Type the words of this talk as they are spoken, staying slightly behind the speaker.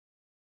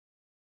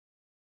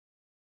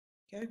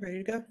Okay,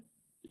 ready to go.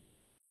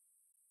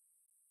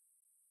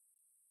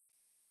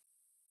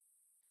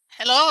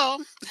 Hello.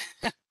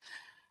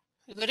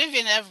 Good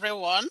evening,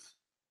 everyone.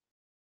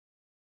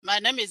 My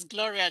name is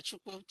Gloria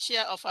Chukwu,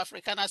 Chair of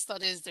Africana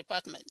Studies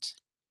Department.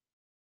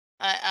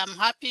 I am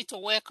happy to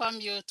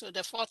welcome you to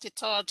the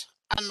 43rd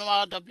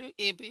Annual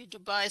W.E.B.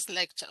 Bois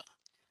Lecture,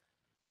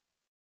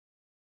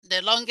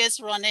 the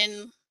longest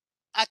running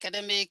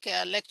academic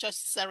lecture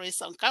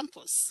series on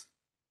campus.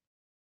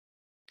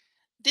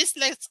 This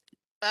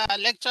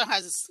lecture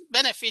has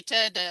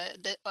benefited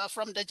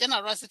from the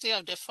generosity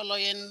of the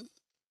following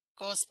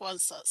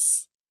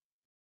co-sponsors: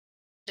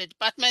 the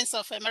Departments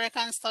of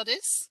American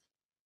Studies,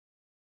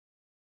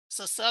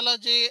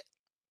 Sociology,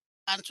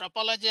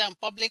 Anthropology and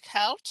Public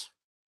Health,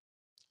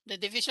 the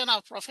Division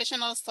of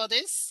Professional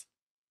Studies,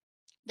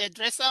 the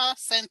Dresser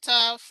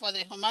Center for the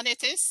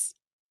Humanities,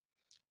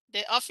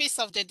 the Office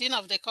of the Dean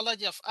of the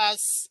College of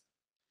Arts,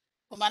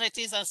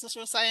 Humanities and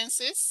Social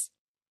Sciences,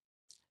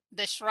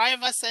 the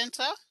Shriver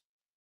Center,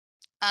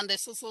 and the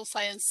Social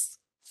Science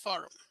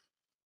Forum.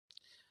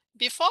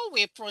 Before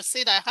we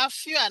proceed, I have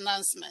few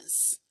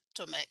announcements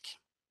to make.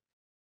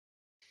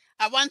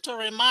 I want to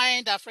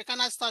remind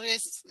Africana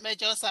Studies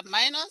majors and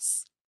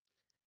minors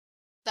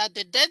that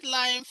the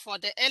deadline for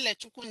the Ele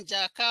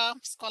Chukwunjaka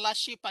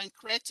Scholarship and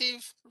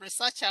Creative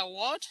Research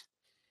Award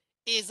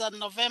is on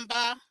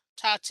November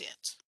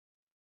 30th.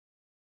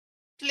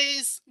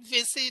 Please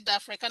visit the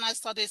Africana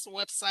Studies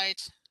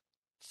website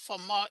for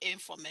more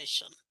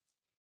information.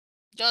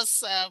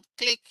 Just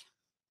click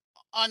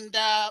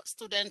under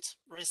Student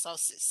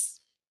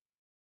Resources.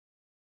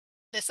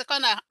 The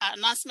second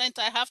announcement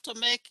I have to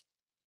make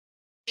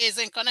is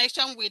in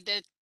connection with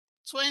the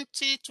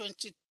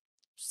 2022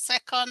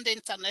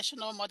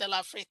 International Model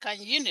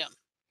African Union.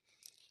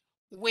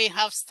 We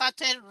have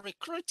started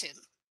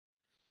recruiting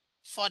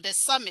for the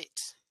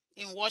summit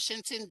in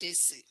Washington,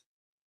 D.C.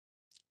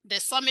 The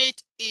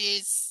summit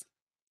is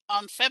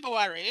on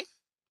February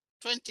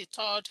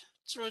 23rd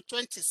through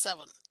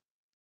 27th.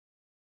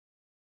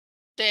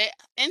 The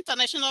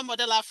International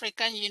Model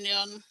African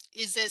Union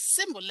is a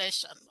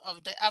simulation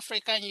of the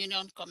African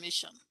Union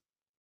Commission.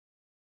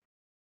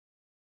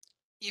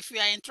 If you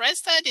are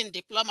interested in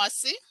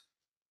diplomacy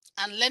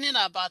and learning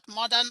about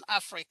modern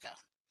Africa,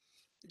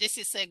 this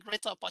is a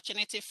great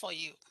opportunity for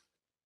you.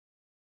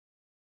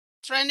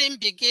 Training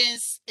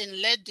begins in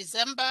late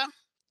December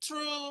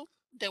through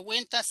the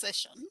winter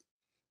session,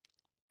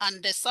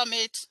 and the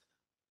summit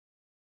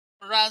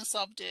runs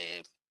up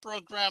the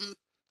program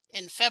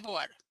in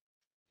February.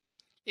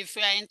 If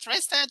you are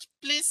interested,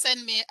 please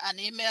send me an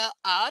email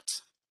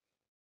at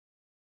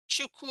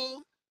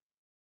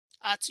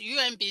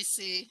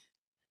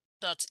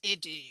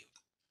chukwu@umbc.edu.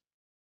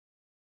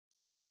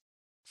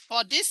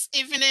 For this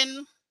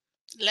evening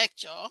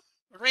lecture,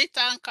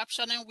 written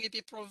captioning will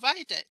be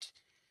provided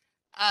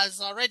as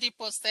already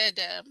posted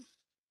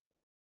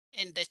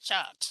in the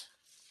chat.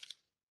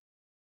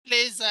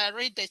 Please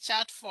read the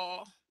chat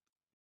for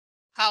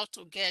how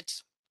to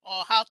get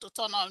or how to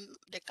turn on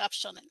the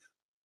captioning.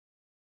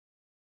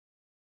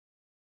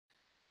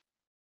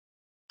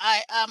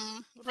 I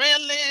am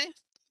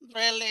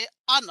really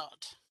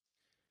honored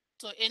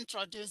to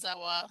introduce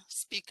our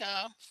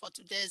speaker for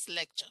today's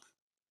lecture.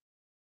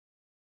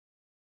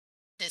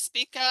 The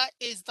speaker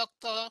is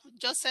Dr.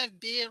 Joseph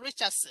B.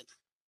 Richardson,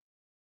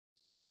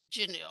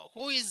 Jr.,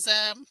 who is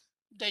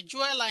the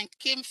Joel and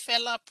Kim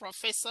Feller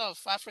Professor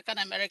of African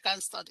American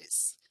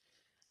Studies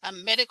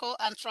and Medical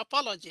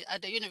Anthropology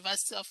at the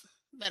University of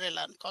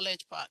Maryland,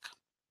 College Park.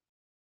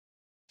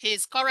 He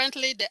is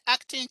currently the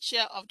acting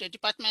chair of the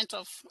Department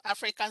of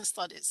African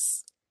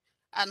Studies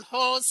and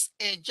holds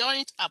a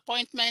joint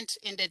appointment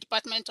in the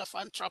Department of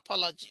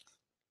Anthropology.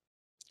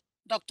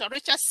 Dr.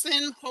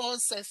 Richardson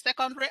holds a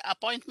secondary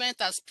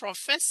appointment as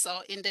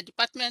professor in the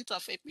Department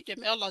of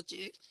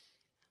Epidemiology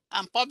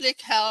and Public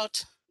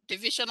Health,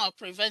 Division of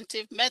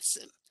Preventive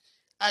Medicine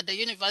at the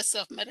University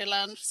of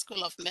Maryland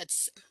School of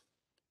Medicine.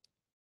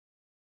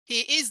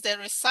 He is the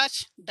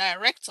research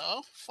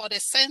director for the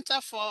Center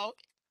for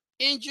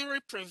Injury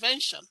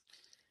Prevention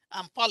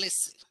and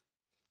Policy,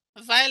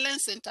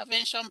 Violence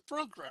Intervention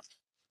Program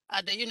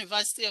at the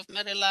University of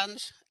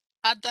Maryland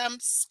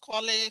Adams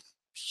College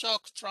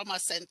Shock Trauma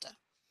Center,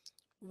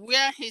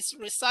 where his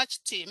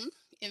research team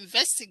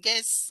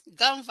investigates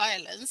gun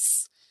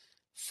violence,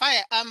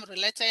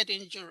 firearm-related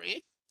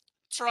injury,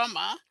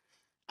 trauma,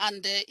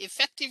 and the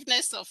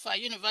effectiveness of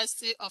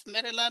University of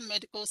Maryland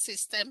Medical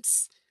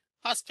System's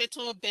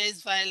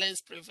hospital-based violence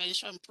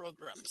prevention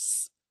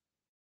programs.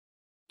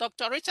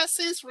 Dr.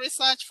 Richardson's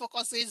research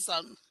focuses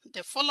on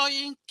the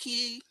following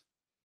key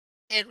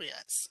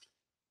areas: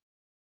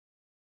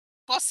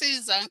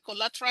 causes and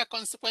collateral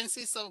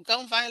consequences of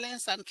gun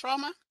violence and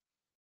trauma,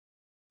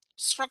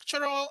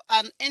 structural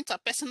and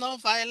interpersonal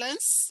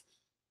violence,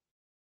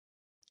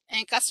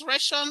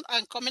 incarceration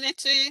and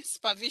community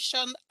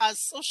supervision as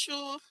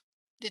social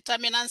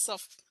determinants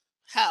of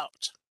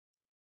health,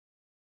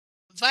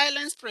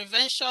 violence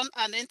prevention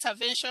and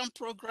intervention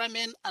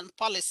programming and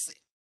policy,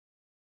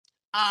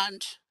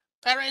 and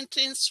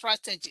parenting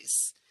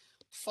strategies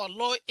for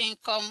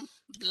low-income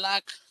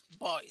Black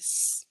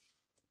boys.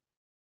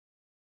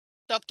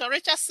 Dr.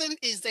 Richardson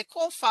is the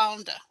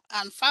co-founder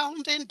and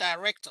founding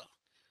director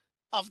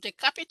of the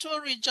Capital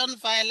Region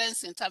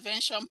Violence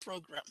Intervention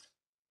Program,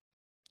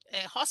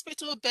 a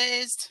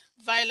hospital-based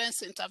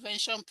violence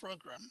intervention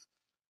program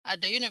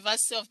at the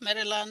University of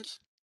Maryland,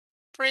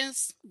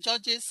 Prince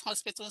George's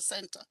Hospital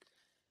Center,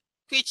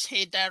 which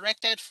he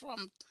directed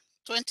from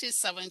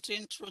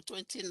 2017 through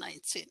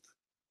 2019.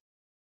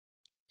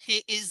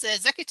 He is the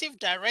executive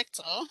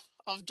director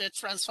of the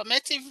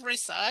Transformative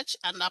Research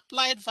and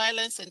Applied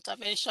Violence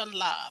Intervention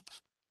Lab,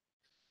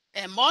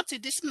 a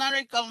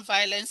multidisciplinary gun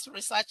violence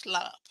research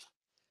lab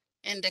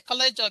in the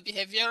College of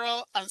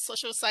Behavioral and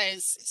Social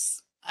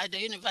Sciences at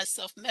the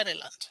University of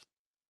Maryland,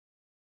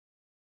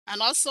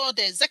 and also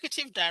the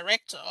executive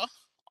director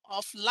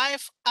of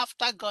Life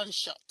After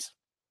Gunshot,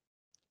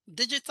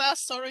 digital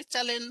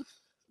storytelling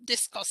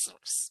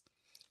discourses,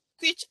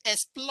 which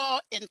explore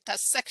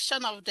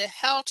intersection of the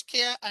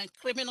healthcare and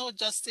criminal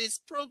justice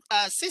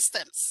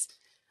systems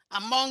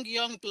among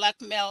young Black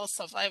male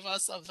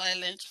survivors of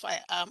violent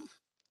firearm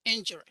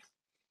injury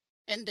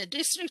in the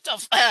District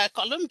of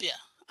Columbia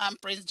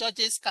and Prince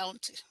George's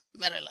County,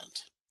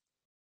 Maryland.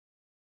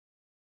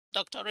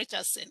 Dr.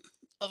 Richardson,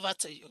 over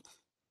to you.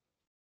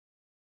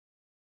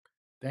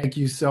 Thank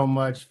you so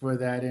much for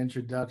that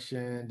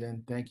introduction,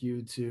 and thank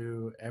you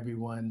to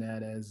everyone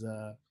that has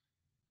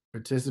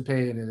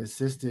participated and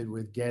assisted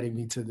with getting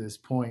me to this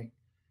point.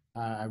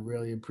 I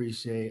really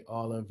appreciate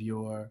all of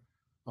your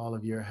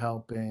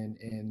help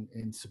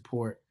and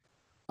support.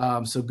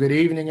 So good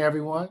evening,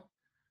 everyone.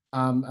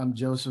 I'm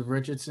Joseph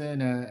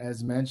Richardson,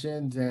 as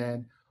mentioned,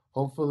 and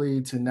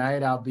hopefully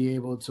tonight I'll be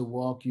able to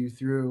walk you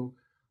through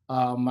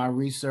my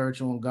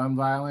research on gun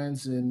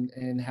violence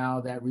and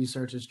how that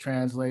research is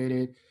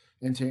translated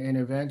into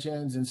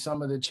interventions and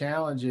some of the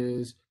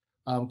challenges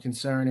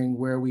concerning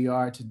where we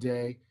are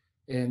today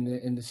in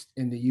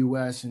the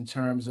U.S. in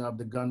terms of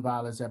the gun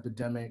violence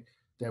epidemic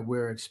that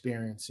we're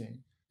experiencing.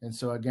 And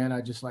so again,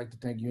 I'd just like to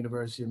thank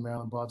University of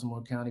Maryland,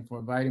 Baltimore County for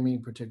inviting me,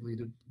 particularly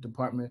the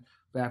Department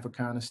of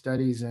Africana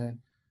Studies,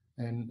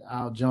 and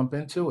I'll jump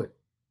into it.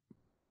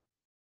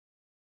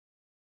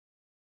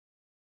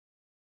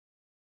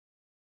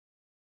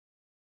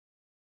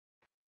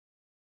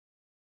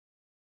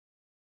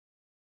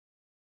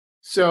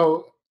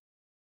 So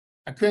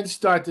I couldn't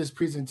start this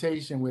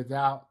presentation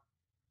without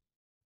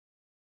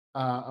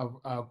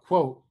a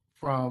quote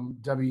from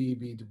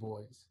W.E.B. Du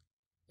Bois.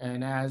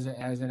 And as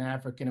an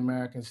African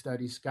American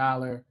studies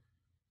scholar,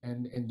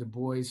 and Du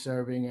Bois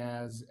serving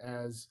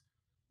as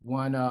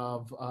one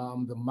of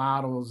the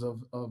models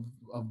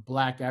of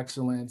Black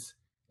excellence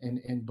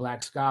in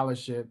Black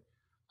scholarship,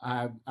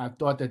 I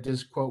thought that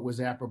this quote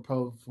was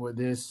apropos for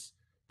this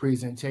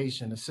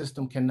presentation. A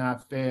system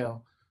cannot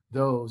fail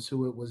those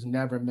who it was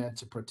never meant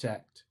to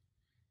protect.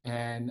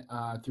 And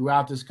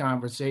throughout this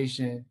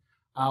conversation,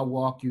 I'll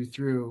walk you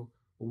through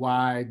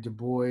why Du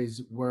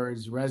Bois'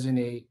 words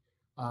resonate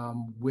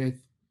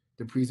with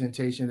the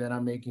presentation that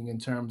I'm making in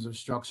terms of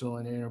structural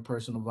and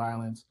interpersonal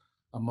violence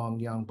among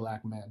young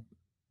Black men.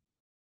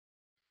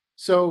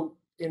 So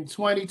in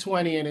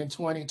 2020 and in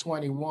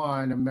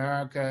 2021,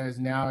 America is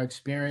now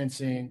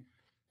experiencing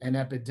an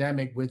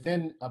epidemic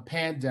within a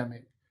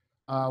pandemic.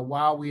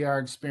 While we are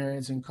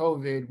experiencing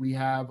COVID, we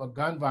have a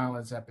gun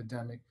violence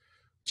epidemic,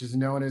 which is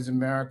known as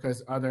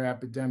America's other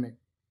epidemic.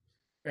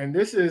 And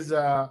this is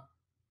a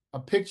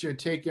picture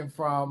taken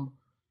from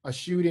a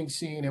shooting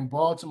scene in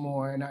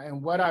Baltimore.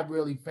 And what I've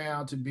really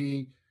found to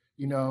be,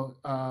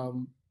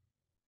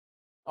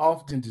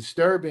 often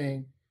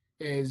disturbing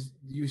is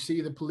you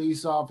see the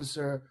police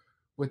officer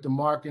with the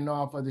marking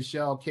off of the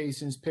shell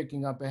casings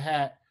picking up a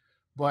hat,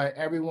 but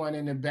everyone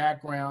in the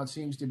background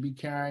seems to be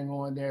carrying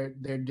on their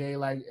day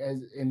like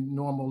as in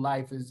normal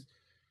life as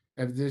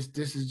if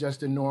this is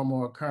just a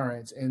normal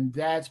occurrence. And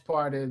that's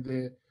part of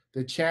the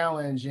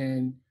challenge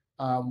in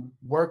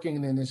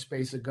working in this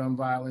space of gun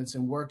violence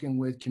and working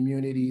with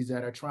communities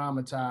that are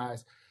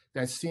traumatized,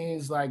 that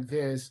scenes like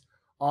this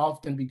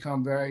often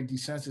become very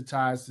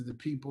desensitized to the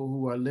people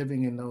who are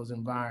living in those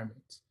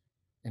environments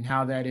and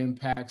how that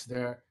impacts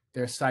their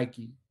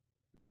psyche.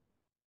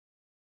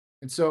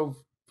 And so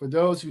for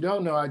those who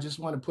don't know, I just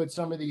want to put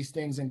some of these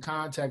things in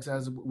context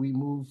as we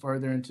move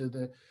further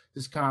into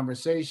this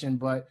conversation.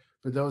 But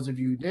for those of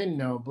you who didn't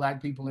know,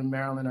 Black people in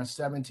Maryland are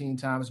 17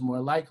 times more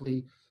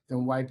likely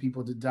than white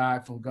people to die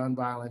from gun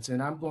violence.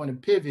 And I'm going to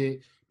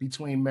pivot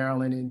between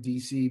Maryland and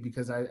DC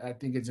because I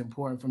think it's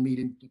important for me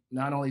to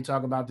not only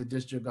talk about the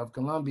District of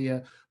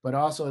Columbia, but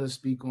also to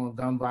speak on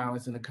gun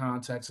violence in the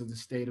context of the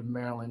state of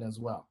Maryland as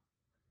well.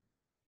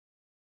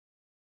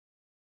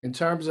 In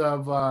terms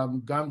of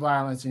gun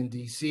violence in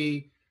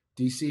DC,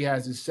 DC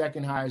has the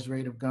second highest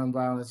rate of gun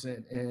violence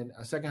and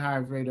a second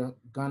highest rate of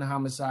gun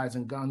homicides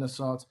and gun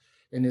assaults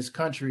in this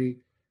country.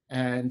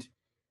 And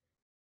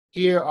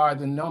here are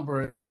the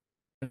numbers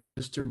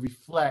to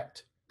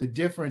reflect the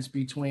difference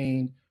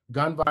between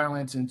gun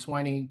violence in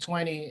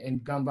 2020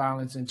 and gun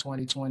violence in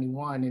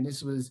 2021. And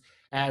this was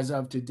as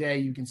of today.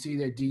 You can see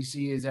that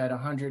DC is at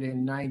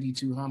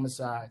 192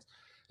 homicides.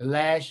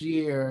 Last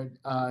year,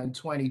 in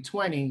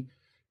 2020,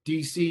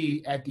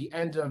 DC at the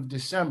end of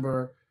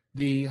December,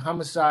 the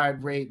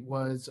homicide rate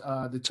was,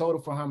 the total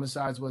for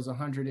homicides was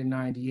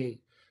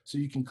 198. So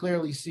you can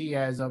clearly see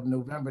as of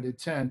November the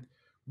 10th,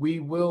 we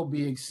will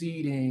be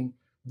exceeding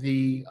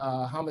the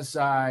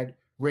homicide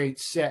rate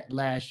set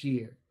last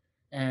year.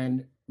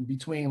 And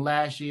between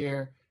last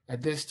year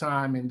at this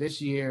time and this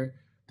year,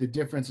 the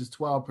difference is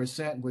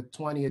 12% with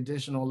 20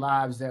 additional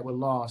lives that were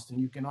lost. And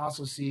you can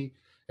also see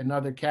in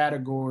other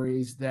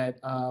categories that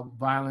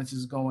violence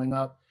is going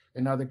up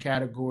in other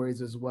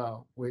categories as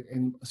well.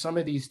 And some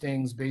of these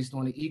things based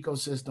on the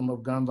ecosystem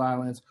of gun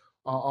violence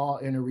are all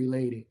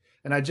interrelated.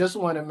 And I just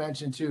want to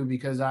mention too,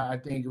 because I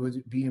think it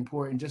would be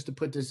important just to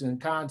put this in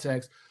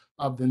context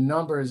of the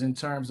numbers in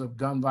terms of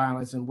gun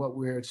violence and what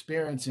we're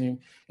experiencing.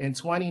 In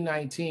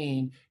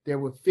 2019, there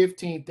were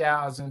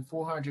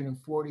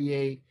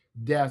 15,448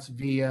 deaths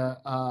via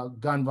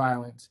gun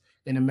violence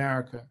in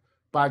America.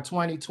 By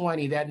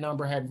 2020, that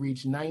number had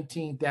reached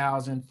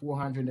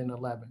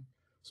 19,411.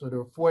 So there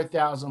were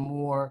 4,000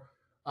 more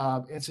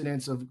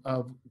incidents of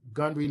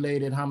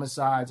gun-related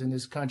homicides in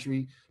this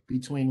country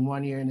between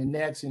one year and the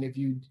next. And if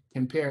you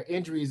compare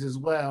injuries as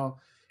well,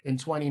 in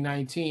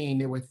 2019,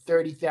 there were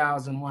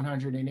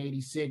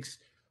 30,186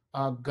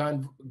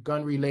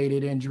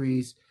 gun-related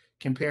injuries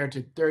compared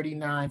to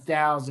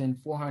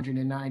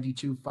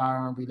 39,492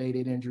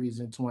 firearm-related injuries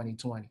in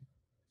 2020.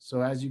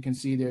 So as you can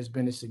see, there's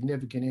been a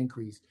significant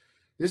increase.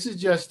 This is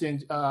just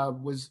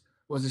was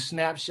a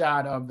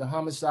snapshot of the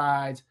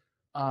homicides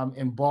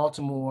in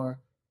Baltimore,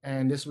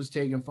 and this was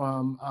taken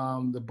from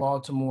the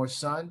Baltimore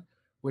Sun,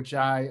 which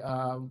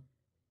I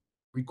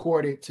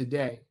recorded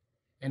today.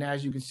 And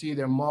as you can see,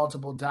 there are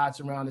multiple dots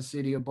around the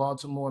city of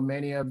Baltimore.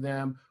 Many of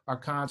them are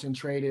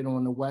concentrated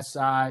on the west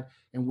side,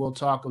 and we'll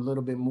talk a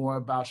little bit more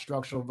about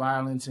structural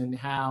violence and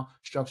how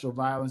structural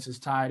violence is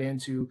tied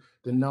into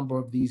the number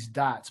of these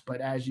dots. But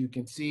as you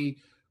can see,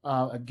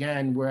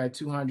 again, we're at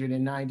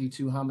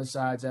 292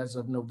 homicides as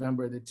of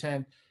November the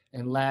 10th.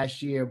 And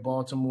last year,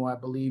 Baltimore, I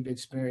believe,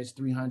 experienced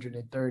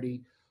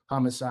 330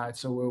 homicides.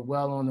 So we're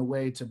well on the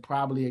way to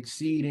probably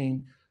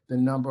exceeding the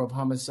number of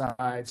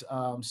homicides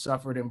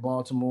suffered in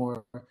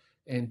Baltimore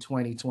in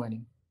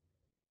 2020.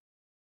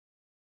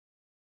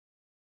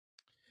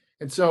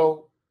 And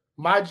so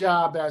my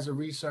job as a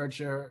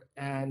researcher,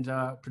 and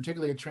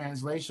particularly a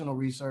translational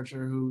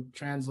researcher who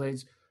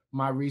translates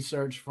my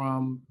research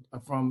from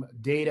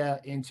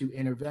data into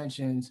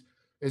interventions,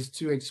 is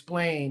to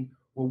explain,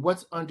 well,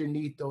 what's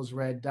underneath those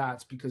red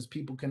dots, because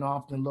people can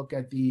often look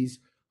at these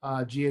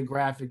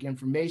geographic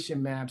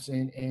information maps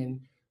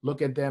and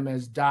look at them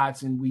as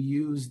dots, and we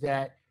use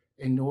that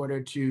in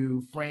order to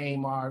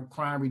frame our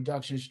crime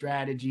reduction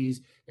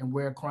strategies and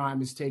where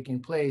crime is taking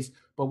place.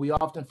 But we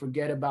often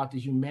forget about the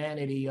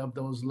humanity of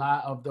those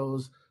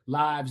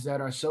lives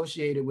that are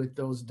associated with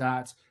those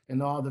dots,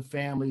 and all the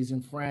families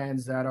and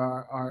friends that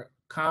are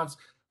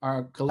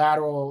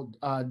collateral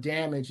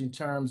damage in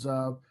terms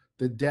of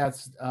the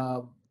deaths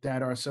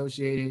that are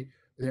associated,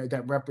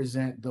 that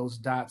represent those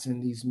dots in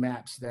these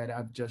maps that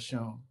I've just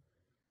shown.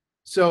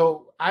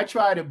 So I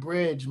try to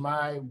bridge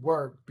my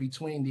work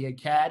between the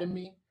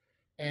academy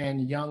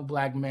and young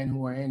Black men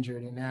who are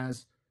injured. And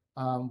as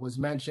was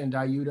mentioned,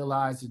 I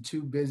utilize the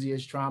two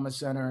busiest trauma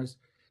centers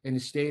in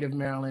the state of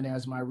Maryland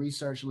as my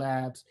research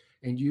labs,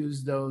 and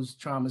use those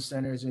trauma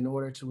centers in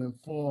order to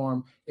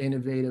inform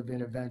innovative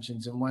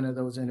interventions. And one of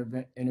those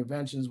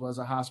interventions was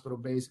a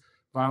hospital-based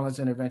violence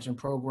intervention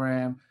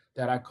program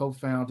that I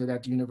co-founded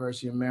at the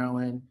University of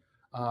Maryland,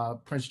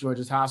 Prince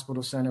George's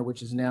Hospital Center,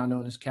 which is now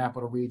known as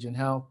Capital Region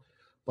Health.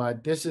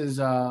 But this is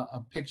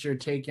a picture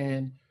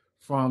taken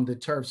from the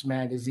Terps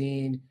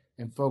magazine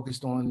and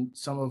focused on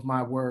some of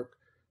my work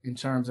in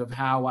terms of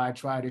how I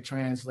try to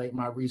translate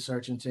my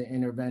research into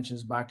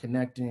interventions by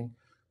connecting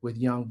with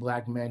young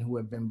Black men who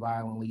have been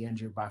violently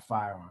injured by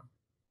firearm.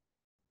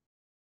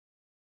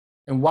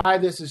 And why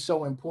this is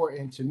so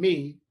important to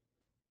me,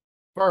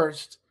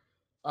 first,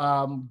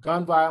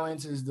 gun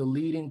violence is the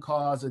leading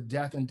cause of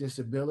death and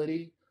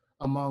disability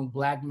among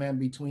Black men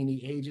between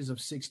the ages of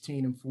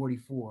 16 and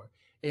 44.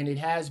 And it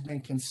has been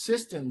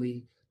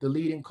consistently the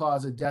leading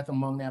cause of death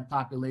among that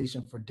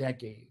population for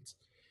decades.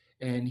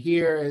 And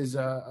here is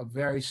a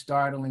very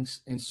startling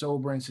and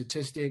sobering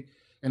statistic.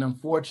 And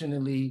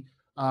unfortunately,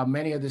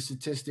 many of the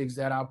statistics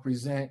that I'll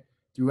present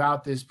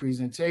throughout this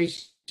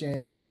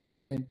presentation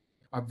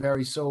are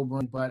very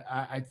sobering, but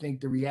I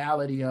think the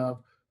reality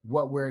of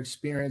what we're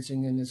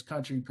experiencing in this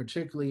country,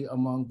 particularly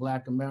among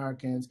Black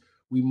Americans,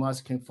 we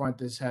must confront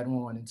this head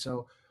on. And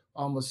so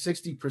almost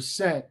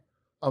 60%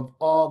 of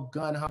all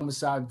gun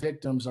homicide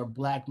victims are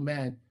Black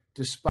men,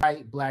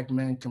 despite Black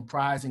men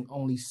comprising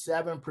only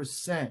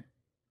 7%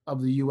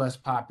 of the US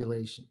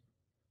population.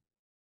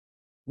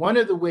 One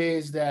of the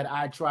ways that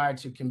I try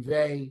to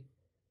convey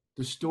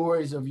the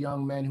stories of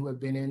young men who have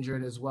been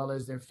injured, as well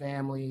as their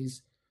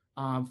families,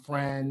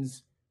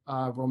 friends,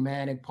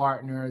 romantic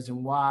partners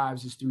and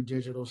wives is through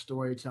digital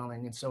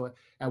storytelling. And so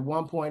at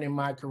one point in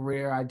my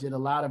career, I did a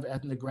lot of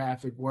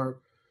ethnographic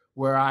work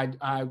where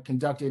I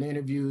conducted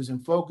interviews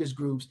and focus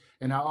groups,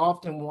 and I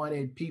often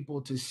wanted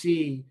people to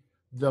see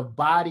the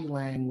body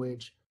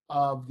language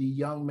of the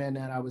young men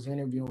that I was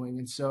interviewing.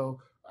 And so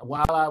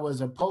while I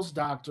was a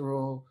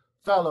postdoctoral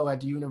fellow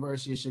at the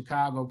University of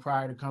Chicago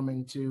prior to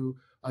coming to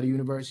the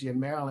University of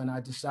Maryland,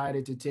 I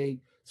decided to take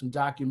some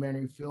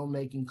documentary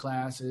filmmaking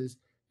classes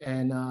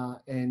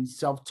and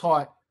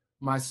self-taught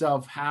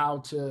myself how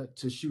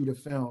to shoot a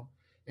film.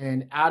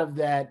 And out of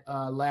that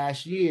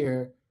last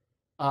year,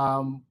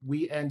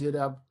 we ended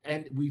up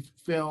and we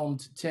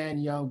filmed 10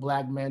 young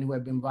Black men who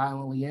had been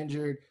violently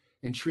injured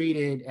and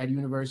treated at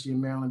University of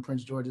Maryland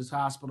Prince George's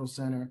Hospital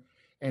Center.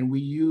 And we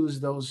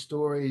used those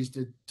stories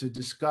to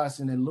discuss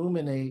and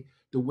illuminate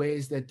the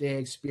ways that they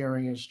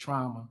experienced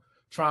trauma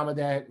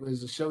that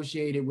was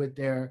associated with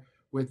their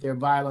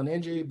violent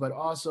injury, but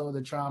also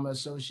the trauma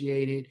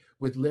associated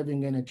with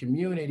living in a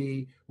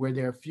community where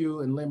there are few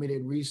and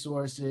limited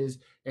resources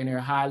and there are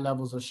high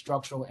levels of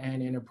structural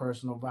and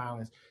interpersonal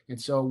violence. And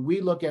so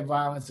we look at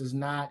violence as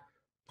not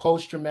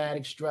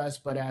post-traumatic stress,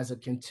 but as a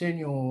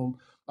continuum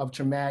of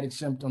traumatic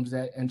symptoms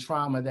and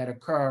trauma that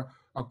occur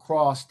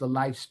across the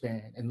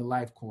lifespan and the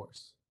life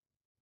course.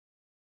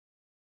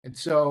 And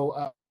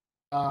so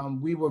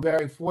we were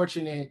very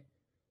fortunate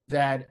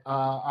that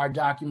our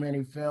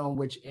documentary film,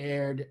 which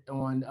aired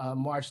on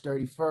March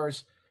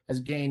 31st, has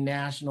gained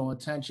national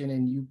attention,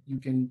 and you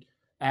can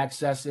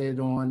access it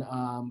on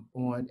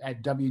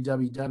at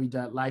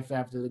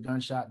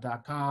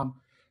www.lifeafterthegunshot.com.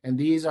 And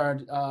these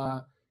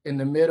are in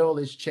the middle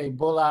is Che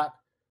Bullock,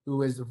 who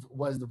was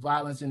the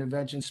violence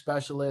intervention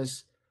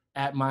specialist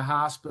at my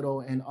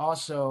hospital, and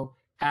also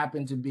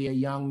happened to be a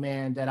young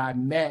man that I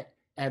met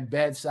at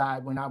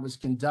bedside when I was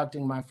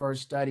conducting my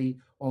first study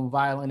on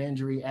violent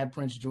injury at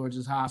Prince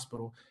George's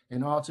Hospital.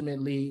 And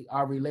ultimately,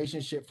 our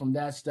relationship from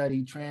that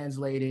study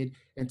translated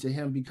into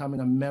him becoming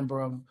a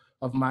member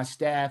of my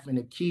staff and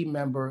a key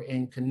member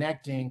in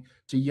connecting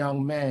to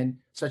young men,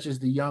 such as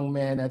the young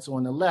man that's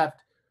on the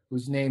left,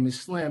 whose name is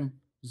Slim,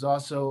 who's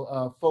also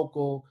a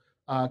focal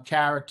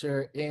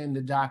character in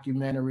the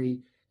documentary.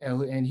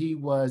 And he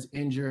was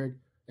injured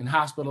and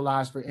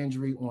hospitalized for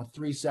injury on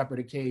 3 separate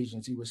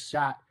occasions. He was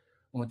shot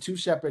on 2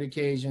 separate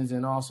occasions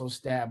and also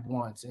stabbed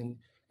once. And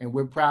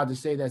we're proud to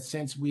say that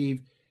since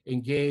we've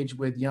engaged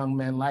with young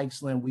men like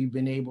Slim, we've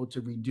been able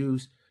to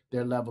reduce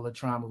their level of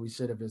trauma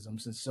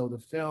recidivism. And so the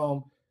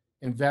film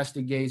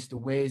investigates the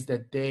ways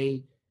that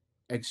they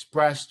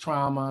express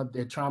trauma,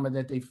 their trauma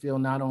that they feel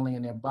not only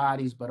in their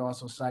bodies, but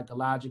also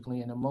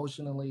psychologically and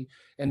emotionally,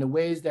 and the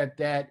ways that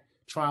that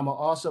trauma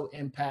also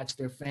impacts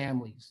their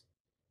families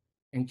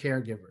and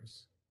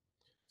caregivers.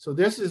 So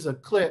this is a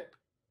clip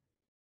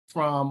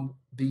from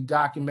the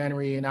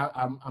documentary, and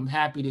I'm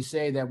happy to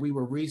say that we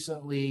were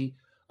recently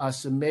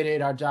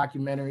submitted our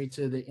documentary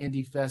to the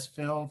Indie Fest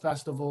Film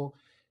Festival,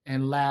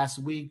 and last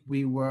week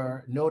we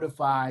were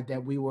notified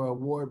that we were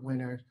award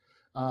winners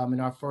in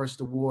our first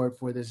award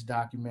for this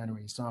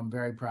documentary. So I'm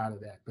very proud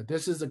of that. But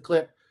this is a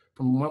clip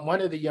from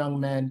one of the young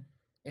men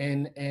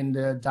in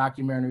the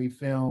documentary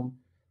film,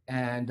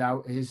 and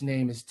his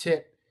name is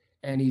Tip,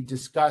 and he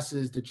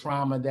discusses the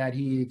trauma that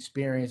he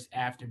experienced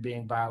after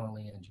being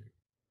violently injured.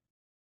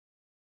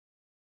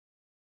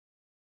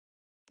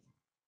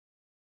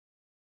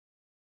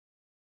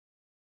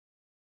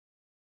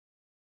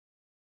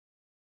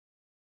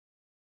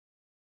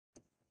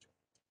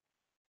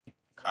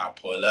 Car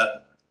pull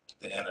up to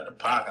the end of the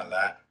parking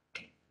lot,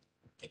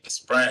 hit the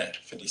spring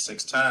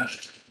 56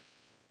 times.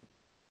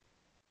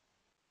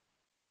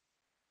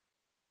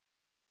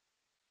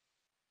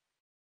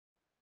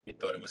 We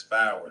thought it was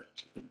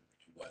fireworks. It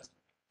wasn't.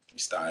 We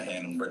started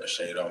hearing them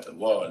ricochet off the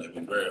wall. It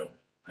was real.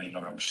 I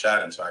didn't know I was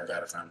shot until I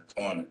got around the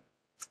corner.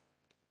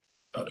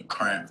 Felt a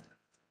cramp.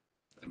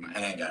 And my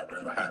hand got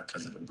real hot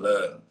because of the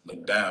blood.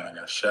 Looked down, I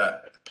got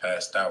shot.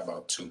 Passed out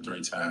about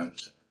 2-3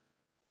 times.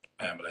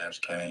 Ambulance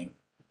came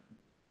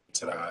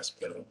to the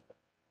hospital.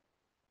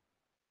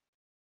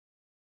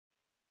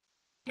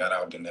 Got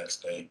out the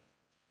next day.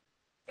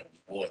 It was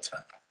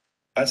wartime.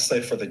 I'd say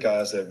for the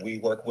guys that we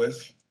work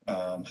with,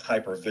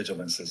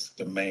 hypervigilance is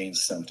the main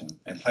symptom.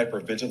 And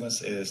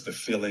hypervigilance is the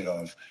feeling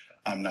of,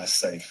 I'm not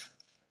safe.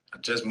 I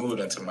just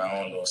moved into my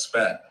own little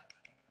spot.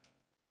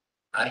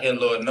 I hear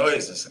little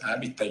noises. I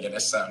be thinking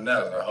it's something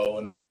else, a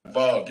whole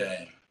ball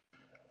game.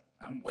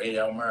 I'm way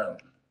out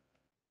Maryland.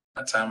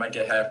 By the time I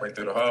get halfway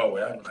through the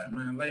hallway, I'm like,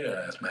 man, lay your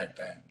ass back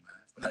down, man.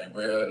 Like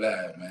real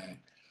alive, man.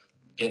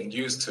 Getting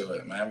used to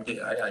it, man.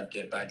 I gotta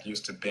get back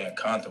used to being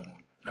comfortable.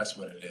 That's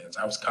what it is.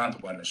 I was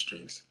comfortable in the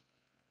streets.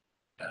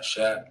 Got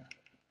shot.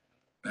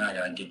 Now I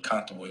gotta get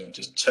comfortable and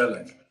just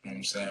chilling. You know what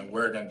I'm saying?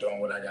 Working,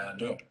 doing what I gotta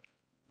do.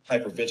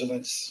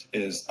 Hypervigilance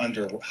is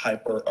under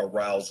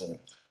hyperarousal,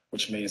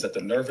 which means that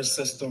the nervous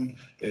system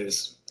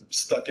is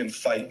stuck in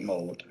fight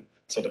mode.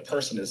 So the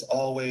person is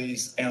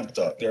always amped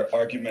up. They're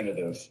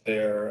argumentative.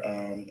 They're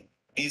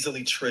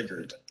easily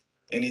triggered.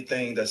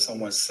 Anything that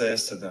someone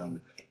says to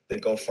them, they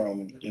go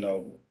from,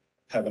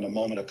 having a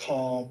moment of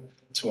calm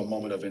to a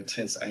moment of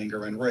intense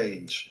anger and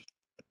rage.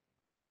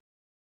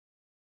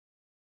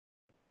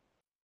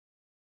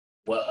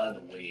 What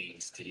other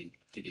ways did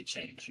it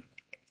change you?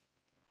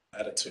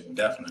 Attitude,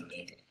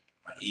 definitely.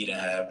 My eating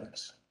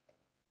habits,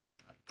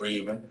 my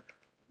breathing,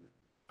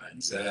 my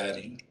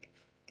anxiety,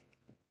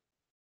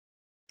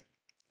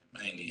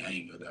 mainly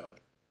anger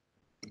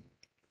though.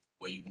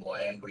 Were you more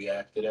angry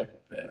after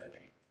that? Yeah.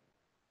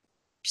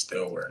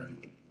 Still were.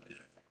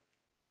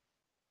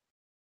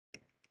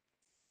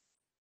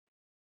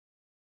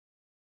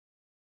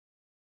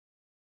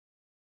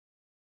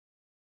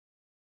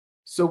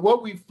 So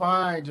what we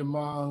find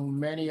among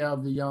many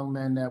of the young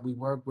men that we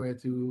work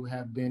with who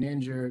have been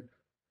injured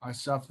are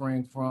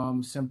suffering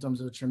from symptoms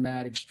of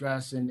traumatic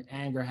stress, and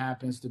anger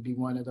happens to be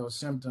one of those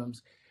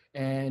symptoms.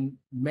 And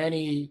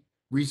many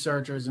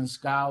researchers and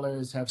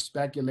scholars have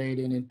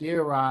speculated and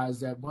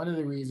theorized that one of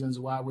the reasons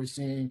why we're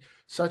seeing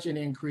such an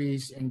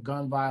increase in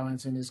gun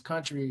violence in this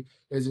country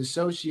is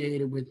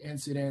associated with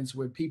incidents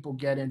where people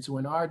get into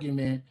an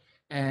argument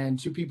and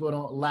two people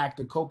don't lack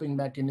the coping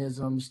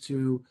mechanisms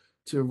to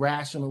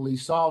rationally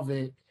solve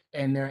it,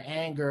 and their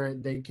anger,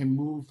 they can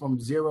move from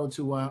 0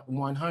 to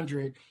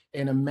 100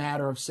 in a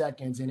matter of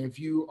seconds. And if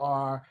you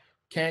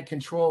can't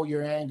control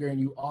your anger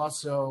and you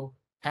also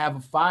have a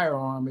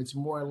firearm, it's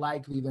more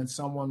likely that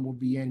someone will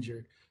be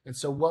injured. And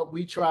so what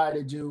we try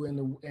to do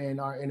in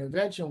our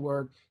intervention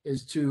work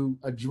is to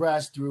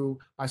address through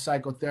our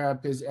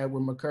psychotherapist,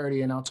 Edward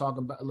McCurdy, and I'll talk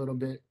about a little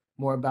bit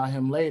more about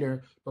him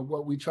later. But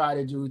what we try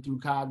to do through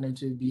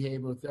cognitive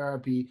behavioral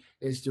therapy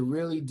is to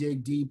really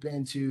dig deep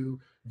into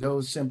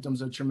those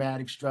symptoms of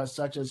traumatic stress,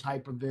 such as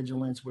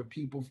hypervigilance, where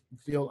people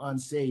feel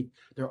unsafe.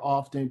 They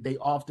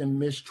often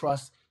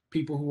mistrust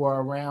people who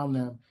are around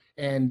them.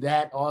 And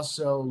that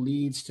also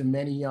leads to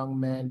many young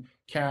men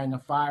carrying a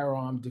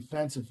firearm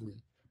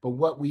defensively. But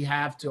what we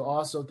have to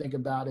also think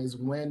about is,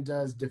 when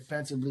does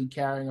defensively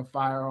carrying a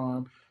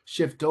firearm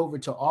shift over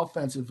to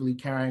offensively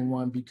carrying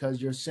one,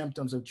 because your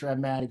symptoms of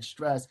traumatic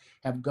stress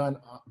have gone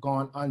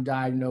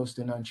undiagnosed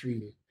and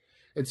untreated.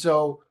 And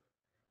so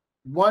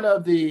one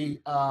of the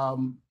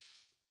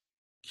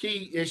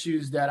key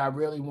issues that I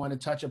really want to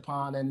touch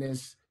upon in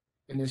this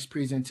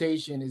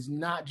presentation is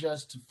not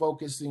just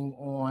focusing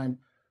on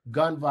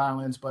gun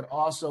violence, but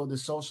also the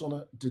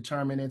social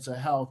determinants of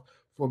health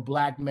for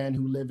Black men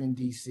who live in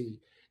DC.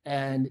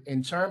 And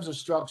in terms of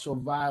structural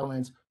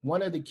violence,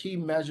 one of the key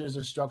measures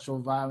of structural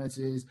violence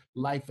is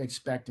life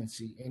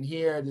expectancy. And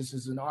here, this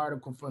is an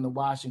article from the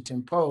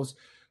Washington Post,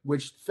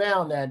 which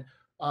found that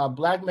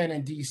Black men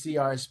in DC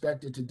are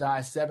expected to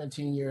die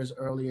 17 years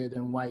earlier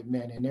than white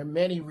men. And there are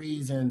many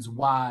reasons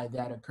why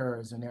that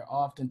occurs, and they're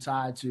often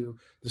tied to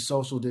the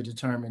social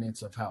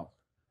determinants of health.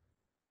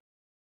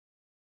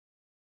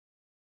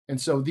 And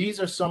so these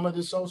are some of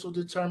the social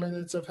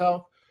determinants of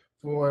health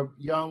for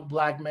young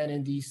Black men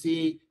in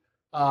DC.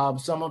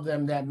 Some of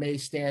them that may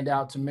stand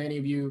out to many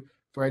of you,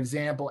 for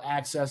example,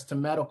 access to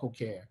medical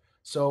care.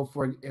 So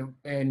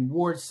in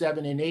Ward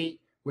 7 and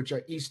 8, which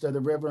are east of the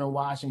river in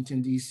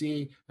Washington,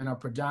 D.C., and are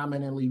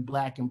predominantly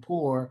Black and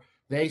poor,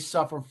 they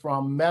suffer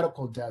from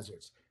medical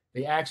deserts.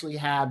 They actually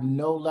have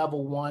no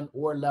level 1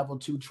 or level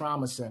 2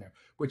 trauma center,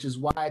 which is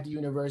why at the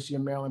University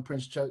of Maryland,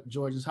 Prince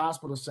George's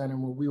Hospital Center,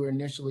 where we were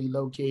initially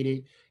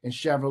located in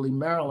Cheverly,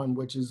 Maryland,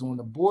 which is on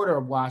the border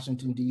of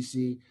Washington,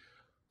 D.C.,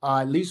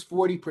 at least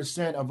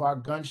 40% of our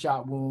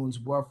gunshot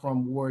wounds were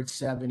from Ward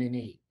 7 and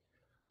 8.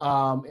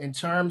 In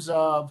terms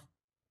of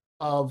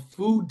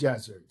food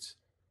deserts,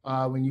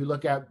 when you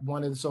look at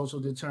one of the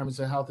social determinants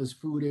of health is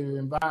food and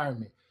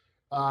environment.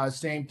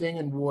 Same thing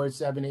in Ward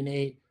 7 and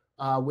 8.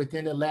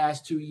 Within the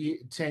last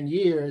 10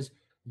 years,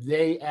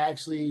 they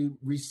actually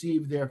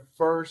received their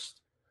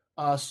first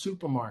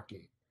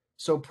supermarket.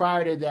 So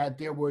prior to that,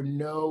 there were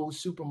no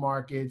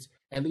supermarkets,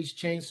 at least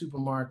chain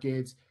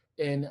supermarkets,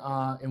 in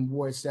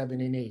Ward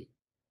 7 and 8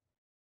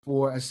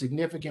 for a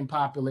significant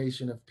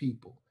population of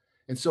people.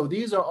 And so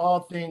these are all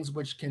things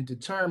which can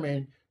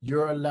determine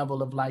your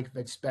level of life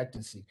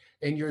expectancy.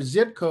 And your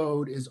zip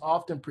code is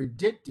often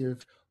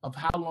predictive of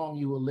how long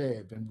you will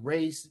live. And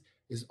race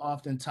is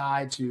often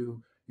tied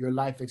to your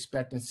life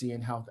expectancy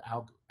and health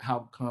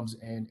outcomes,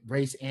 and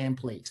race and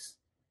place.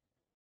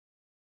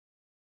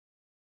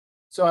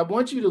 So I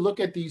want you to look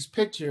at these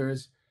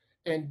pictures,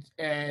 and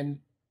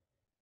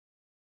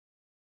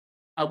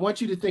I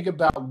want you to think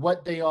about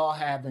what they all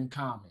have in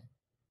common.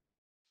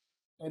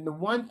 And the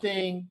one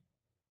thing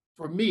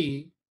for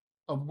me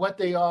of what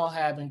they all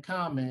have in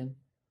common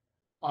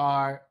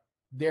are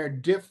their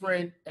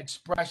different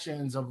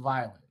expressions of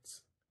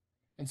violence.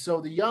 And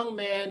so the young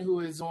man who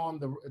is on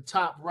the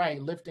top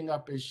right, lifting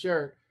up his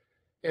shirt,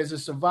 is a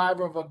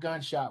survivor of a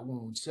gunshot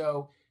wound.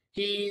 So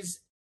he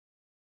is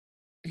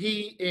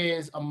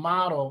a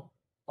model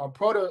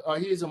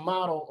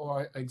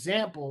or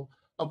example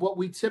of what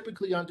we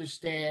typically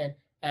understand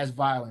as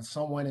violence.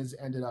 Someone has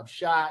ended up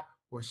shot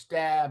or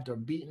stabbed or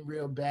beaten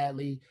real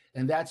badly,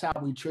 and that's how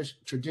we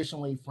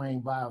traditionally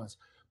frame violence.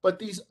 But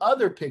these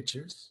other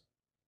pictures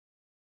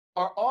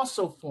are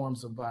also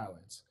forms of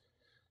violence.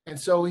 And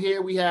so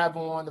here we have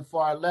on the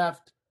far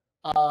left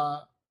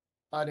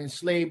an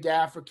enslaved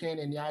African,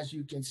 and as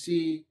you can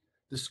see,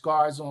 the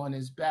scars on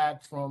his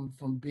back from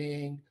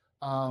being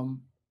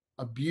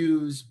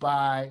abused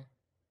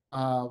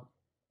uh,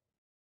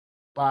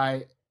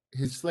 by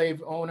his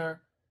slave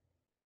owner.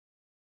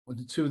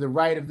 To the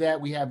right of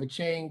that, we have a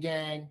chain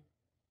gang,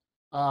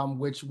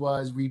 which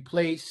was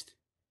replaced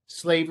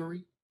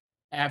slavery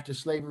after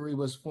slavery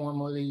was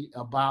formally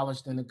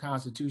abolished in the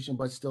Constitution,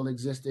 but still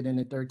existed in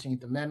the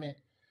 13th Amendment.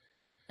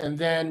 And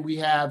then we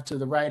have to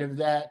the right of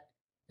that,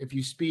 if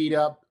you speed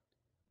up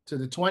to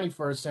the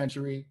 21st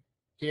century,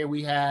 here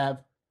we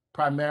have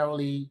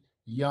primarily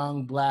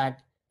young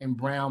Black and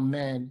brown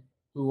men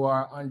who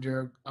are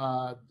under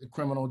the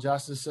criminal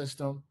justice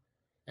system.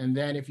 And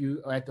then if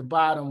you at the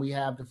bottom, we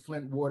have the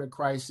Flint water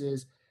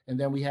crisis, and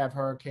then we have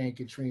Hurricane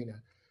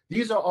Katrina.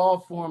 These are all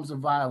forms of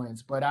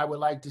violence, but I would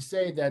like to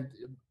say that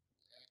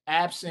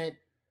absent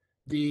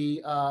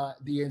the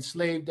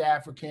enslaved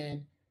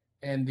African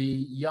and the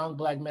young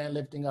Black man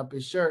lifting up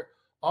his shirt,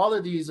 all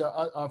of these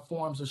are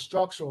forms of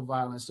structural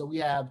violence. So we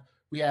have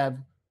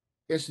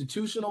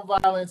institutional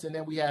violence, and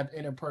then we have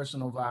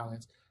interpersonal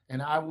violence.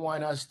 And I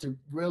want us to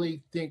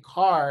really think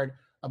hard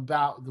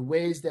about the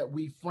ways that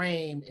we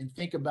frame and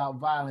think about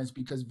violence,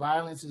 because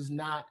violence is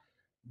not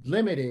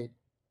limited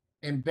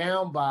and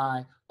bound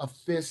by a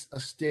fist, a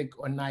stick,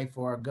 or knife,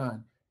 or a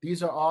gun.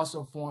 These are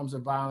also forms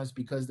of violence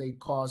because they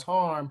cause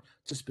harm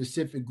to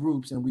specific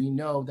groups, and we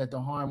know that the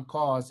harm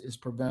caused is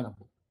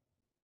preventable.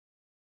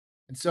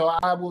 And so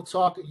I will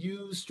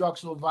use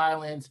structural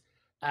violence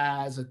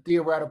as a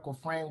theoretical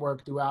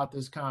framework throughout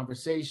this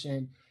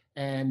conversation.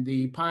 And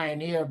the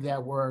pioneer of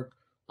that work,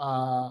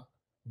 Johan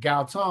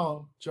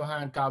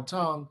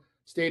Galtung,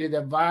 stated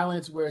that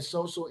violence where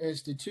social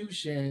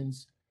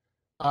institutions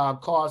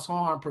cause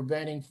harm,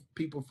 preventing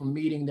people from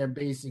meeting their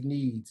basic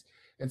needs.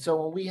 And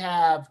so when we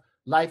have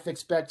life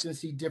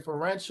expectancy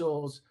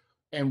differentials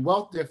and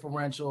wealth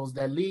differentials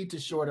that lead to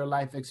shorter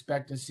life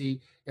expectancy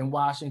in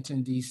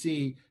Washington,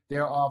 D.C.,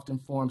 they're often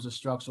forms of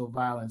structural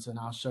violence, and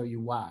I'll show you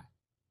why.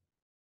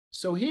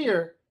 So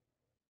here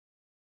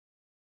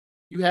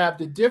you have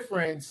the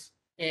difference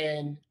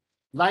in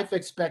life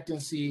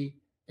expectancy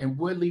in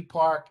Woodley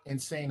Park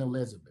and St.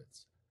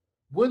 Elizabeth's.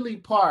 Woodley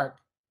Park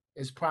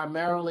is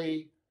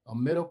primarily a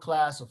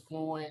middle-class,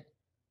 affluent,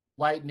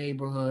 white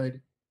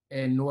neighborhood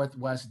in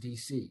Northwest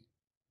DC,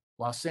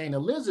 while St.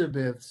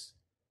 Elizabeth's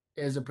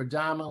is a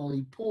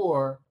predominantly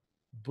poor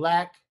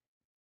Black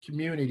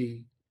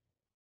community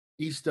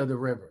east of the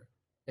river.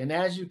 And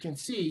as you can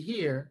see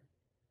here,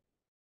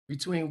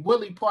 between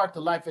Woodley Park,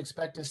 the life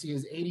expectancy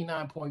is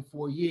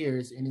 89.4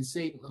 years, and in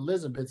St.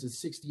 Elizabeth's is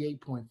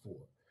 68.4.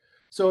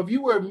 So if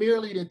you were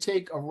merely to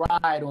take a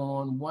ride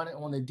on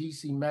the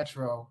DC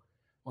Metro,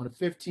 on a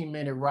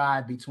 15-minute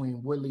ride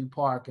between Woodley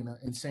Park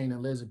and St.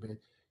 Elizabeth,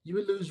 you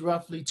would lose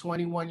roughly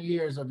 21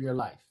 years of your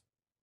life.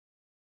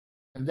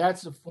 And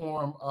that's a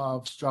form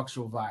of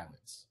structural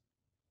violence.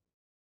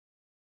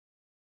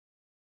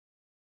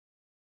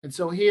 And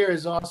so here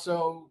is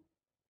also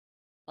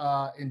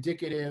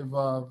indicative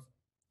of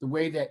the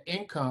way that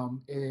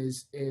income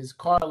is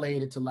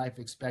correlated to life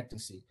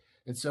expectancy.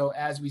 And so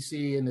as we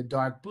see in the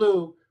dark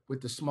blue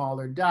with the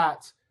smaller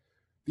dots,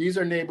 these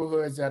are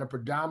neighborhoods that are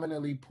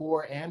predominantly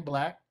poor and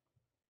Black.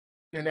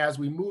 And as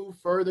we move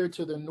further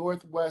to the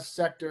northwest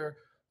sector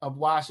of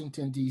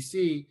Washington,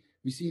 D.C.,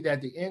 we see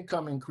that the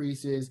income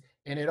increases,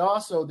 and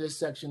this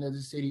section of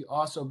the city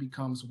also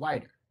becomes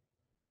whiter.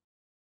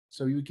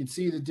 So you can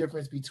see the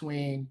difference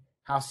between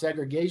how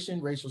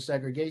racial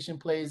segregation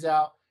plays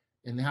out,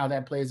 and how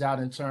that plays out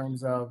in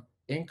terms of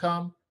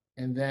income,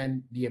 and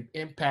then the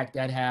impact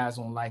that has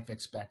on life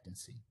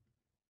expectancy.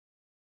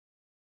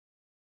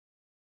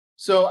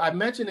 So I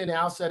mentioned in the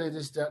outset of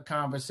this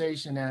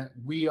conversation that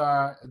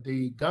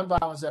the gun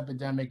violence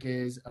epidemic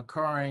is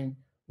occurring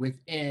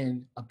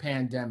within a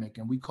pandemic,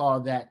 and we call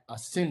that a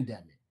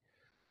syndemic.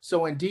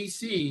 So in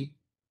DC,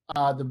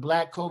 the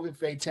Black COVID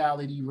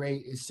fatality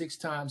rate is 6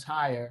 times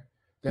higher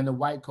than the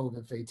white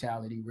COVID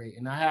fatality rate.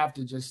 And I have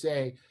to just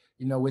say,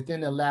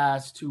 within the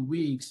last 2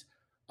 weeks,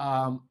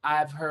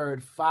 I've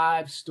heard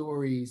 5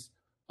 stories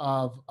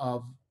of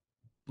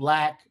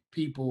Black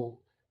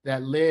people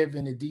that live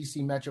in the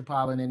DC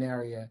metropolitan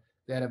area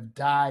that have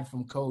died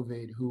from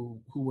COVID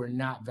who were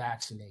not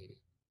vaccinated.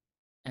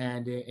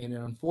 And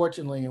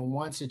unfortunately, in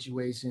one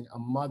situation, a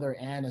mother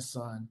and a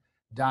son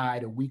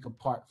died a week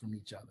apart from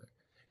each other.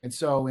 And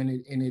so in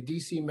the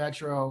DC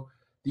metro,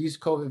 these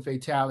COVID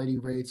fatality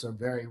rates are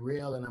very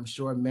real. And I'm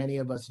sure many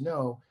of us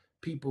know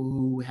people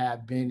who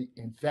have been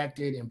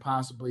infected and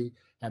possibly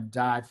have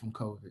died from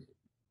COVID.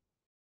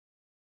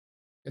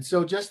 And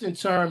so just in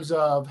terms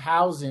of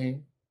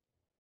housing,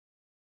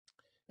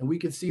 and we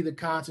can see the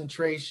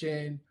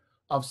concentration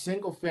of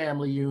single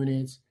family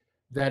units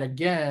that,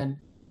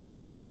 again,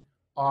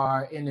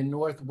 are in the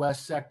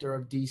northwest sector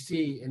of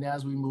DC. And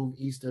as we move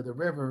east of the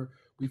river,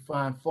 we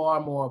find far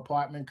more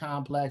apartment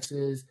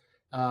complexes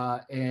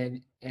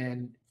and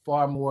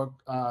far more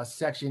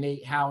Section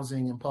 8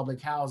 housing and public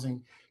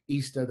housing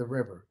east of the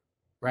river.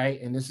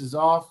 right? And this is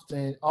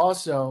often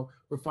also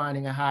we're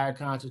finding a higher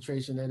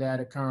concentration of that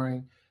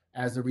occurring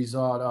as a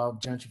result of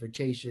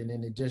gentrification in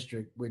the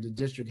district, where the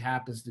district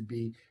happens to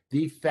be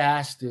the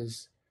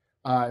fastest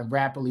and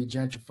rapidly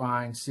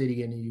gentrifying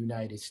city in the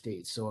United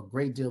States. So a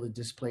great deal of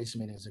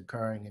displacement is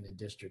occurring in the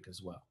district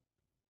as well.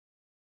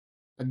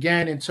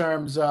 Again, in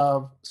terms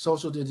of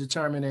social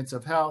determinants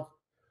of health,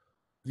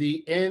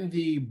 in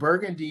the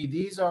Burgundy,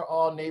 these are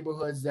all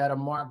neighborhoods that are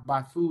marked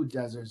by food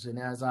deserts. And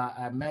as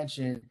I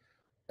mentioned,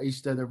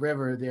 east of the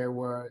river, there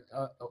were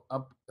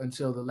up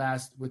until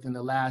within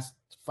the last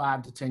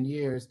 5 to 10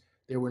 years,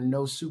 there were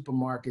no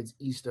supermarkets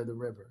east of the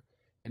river.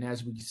 And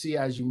as we can see,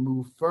 as you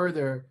move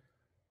further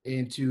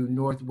into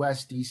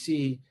Northwest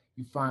DC,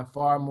 you find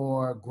far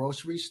more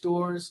grocery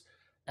stores,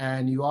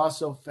 and you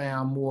also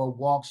found more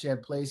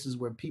walk-shed places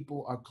where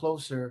people are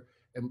closer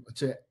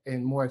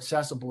and more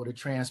accessible to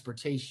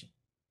transportation.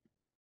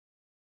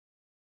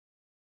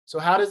 So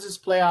how does this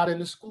play out in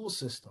the school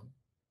system?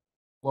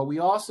 Well, we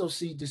also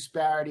see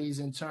disparities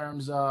in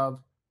terms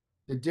of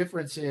the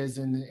differences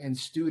in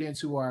students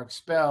who are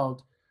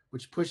expelled,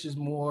 which pushes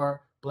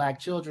more Black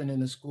children in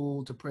the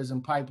school to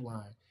prison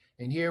pipeline.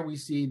 And here we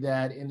see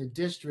that in the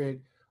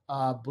district,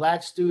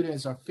 Black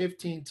students are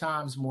 15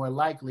 times more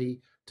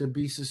likely to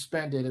be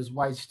suspended as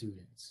white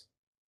students.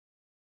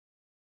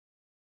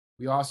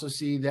 We also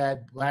see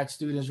that Black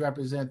students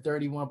represent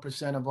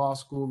 31% of all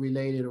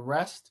school-related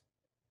arrests,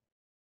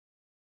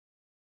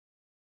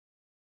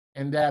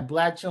 and that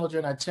Black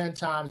children are 10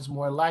 times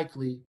more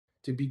likely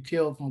to be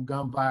killed from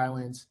gun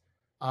violence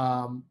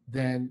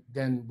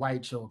than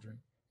white children.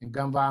 And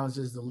gun violence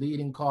is the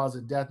leading cause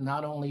of death,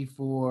 not only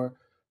for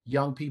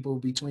young people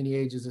between the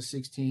ages of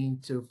 16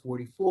 to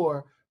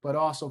 44, but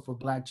also for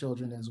Black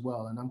children as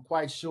well. And I'm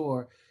quite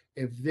sure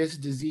if this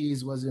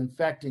disease was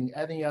infecting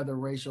any other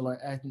racial or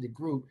ethnic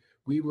group,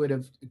 we would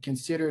have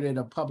considered it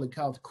a public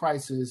health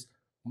crisis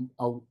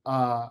a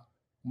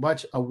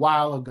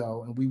while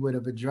ago, and we would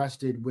have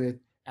addressed it with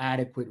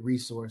adequate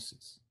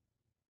resources.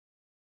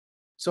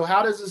 So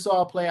how does this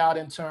all play out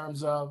in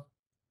terms of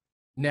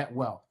net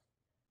wealth?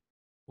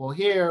 Well,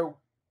 here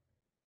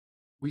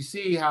we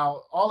see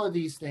how all of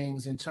these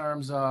things in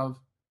terms of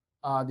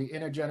the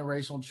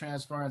intergenerational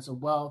transference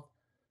of wealth,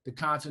 the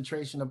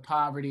concentration of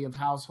poverty of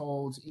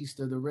households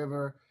east of the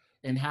river,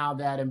 and how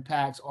that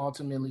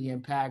ultimately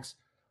impacts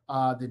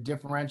the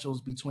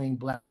differentials between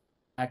Black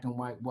and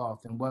white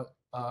wealth. And what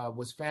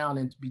was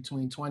found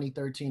between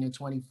 2013 and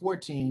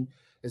 2014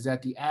 is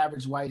that the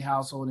average white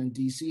household in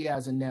DC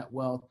has a net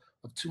wealth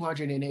of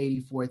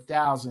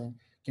 $284,000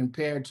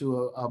 compared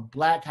to a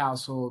Black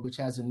household, which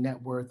has a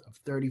net worth of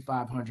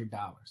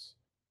 $3,500.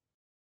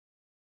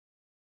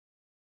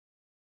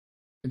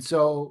 And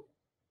so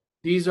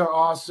these are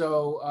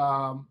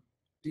also,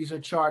 these are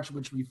charts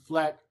which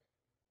reflect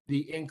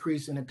the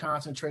increase in the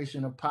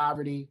concentration of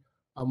poverty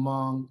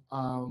among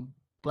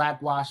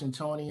Black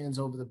Washingtonians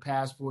over the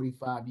past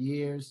 45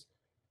 years.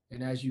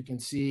 And as you can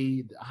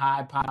see, the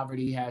high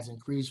poverty has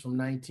increased from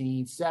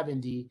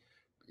 1970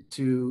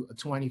 to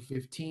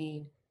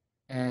 2015.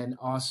 And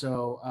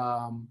also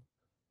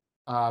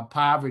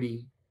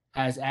poverty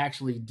has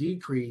actually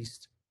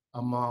decreased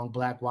among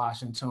Black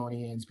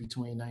Washingtonians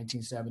between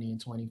 1970 and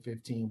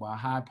 2015, while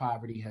high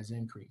poverty has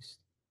increased.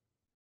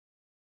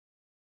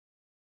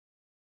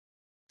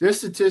 This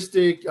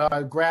statistic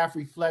graph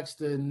reflects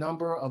the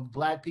number of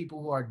Black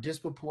people who are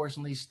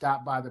disproportionately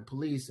stopped by the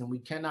police, and we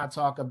cannot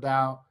talk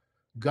about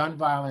gun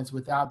violence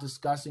without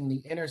discussing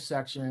the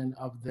intersection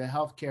of the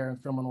healthcare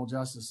and criminal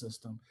justice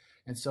system.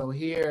 And so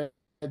here,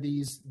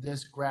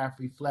 this graph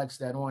reflects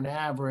that on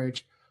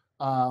average,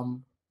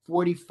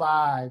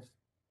 45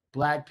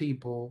 Black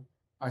people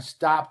are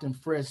stopped and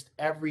frisked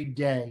every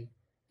day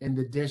in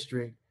the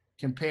district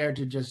compared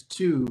to just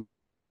 2,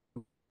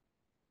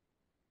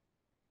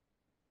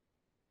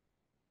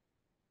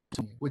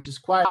 which is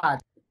quite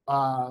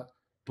odd.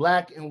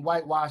 Black and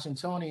white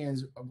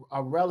Washingtonians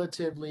are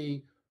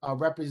relatively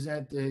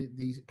represent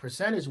the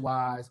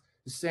percentage-wise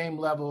the same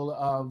level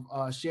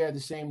of share the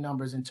same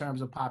numbers in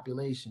terms of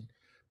population.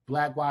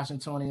 Black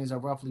Washingtonians are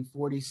roughly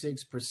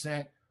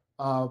 46%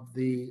 of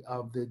the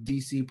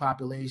DC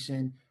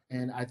population,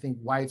 and I think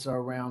whites are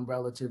around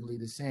relatively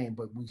the same.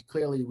 But we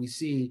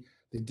see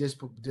the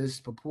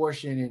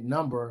disproportionate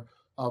number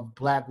of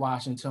Black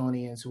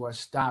Washingtonians who are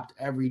stopped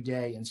every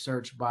day and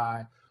searched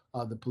by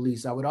the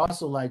police. I would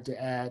also like to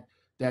add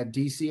that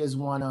DC is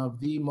one of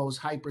the most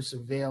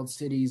hyper-surveilled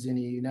cities in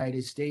the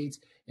United States,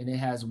 and it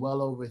has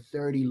well over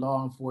 30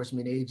 law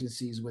enforcement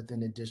agencies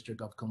within the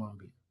District of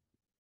Columbia.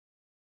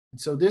 And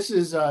so this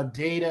is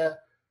data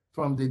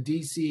from the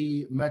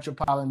DC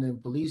Metropolitan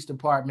Police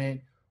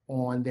Department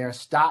on their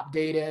stop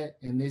data,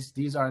 and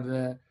these are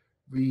the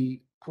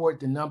report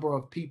the number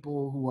of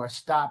people who are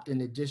stopped in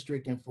the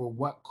district and for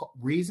what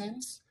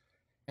reasons.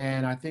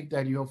 And I think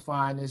that you'll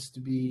find this to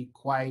be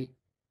quite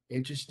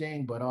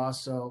interesting, but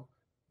also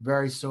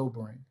very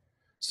sobering.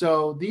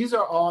 So these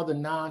are all the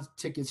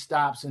non-ticket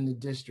stops in the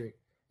district.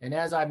 And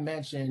as I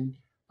mentioned,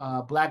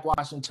 Black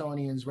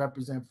Washingtonians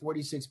represent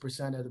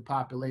 46% of the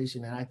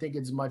population, and I think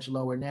it's much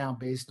lower now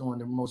based on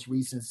the most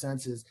recent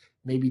census,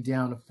 maybe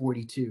down to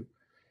 42.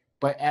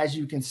 But as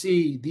you can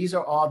see, these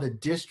are all the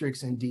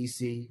districts in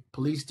DC,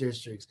 police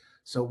districts.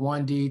 So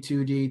 1D,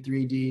 2D,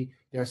 3D,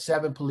 there are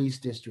 7 police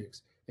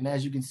districts. And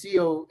as you can see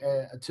to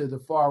the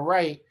far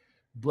right,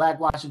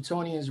 Black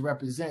Washingtonians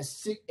represent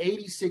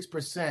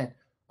 86%,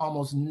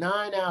 almost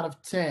 9 out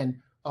of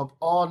 10 of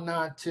all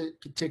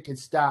non-ticket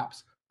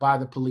stops by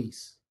the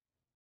police.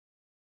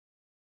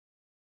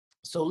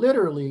 So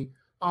literally,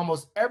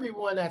 almost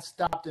everyone that's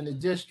stopped in the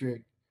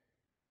district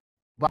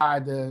by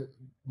the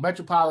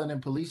Metropolitan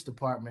Police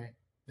Department,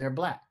 they're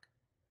Black.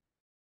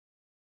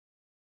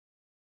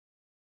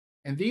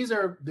 And these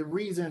are the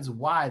reasons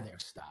why they're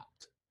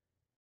stopped,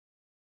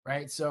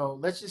 right? So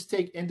let's just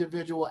take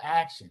individual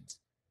actions.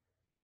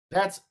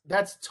 That's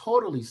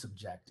totally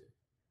subjective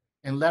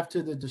and left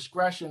to the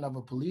discretion of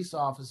a police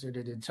officer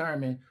to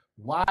determine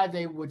why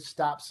they would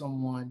stop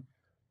someone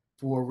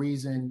for a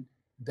reason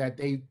that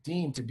they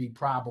deem to be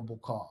probable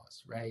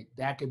cause, right?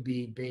 That could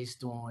be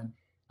based on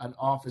an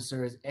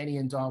officer's, any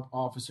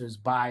officer's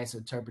bias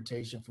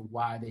interpretation for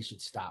why they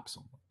should stop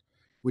someone,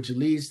 which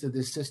leads to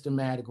this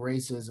systematic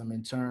racism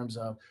in terms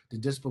of the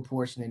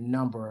disproportionate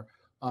number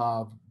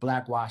of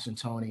Black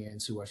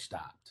Washingtonians who are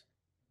stopped.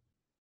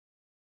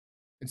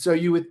 And so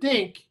you would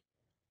think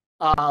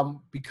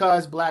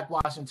because Black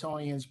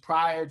Washingtonians,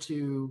 prior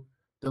to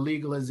the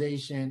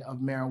legalization of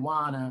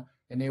marijuana,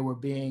 and they were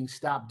being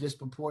stopped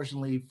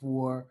disproportionately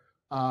for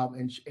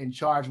and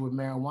charged with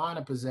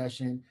marijuana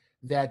possession,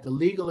 that the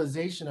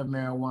legalization of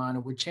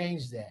marijuana would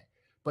change that.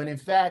 But in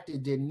fact,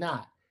 it did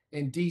not.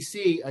 In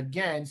DC,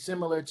 again,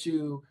 similar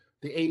to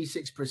the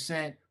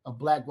 86% of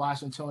Black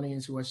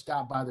Washingtonians who are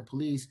stopped by the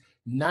police,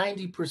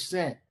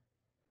 90%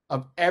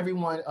 of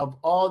everyone, of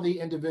all the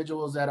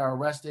individuals that are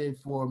arrested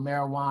for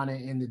marijuana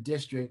in the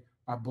district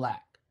are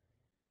Black.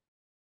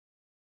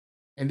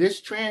 And this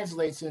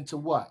translates into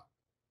what?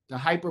 The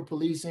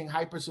hyper-policing,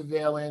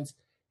 hyper-surveillance,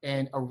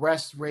 and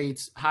arrest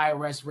rates, high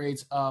arrest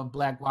rates of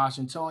Black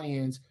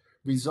Washingtonians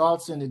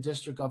results in the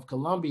District of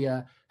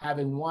Columbia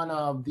having one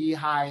of the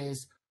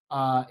highest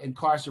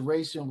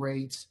incarceration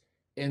rates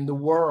in the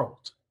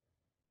world,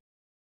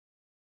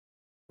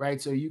 right?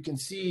 So you can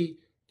see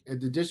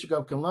the District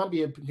of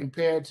Columbia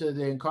compared to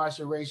the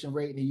incarceration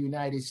rate in the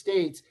United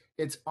States,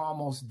 it's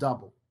almost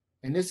double.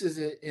 And this is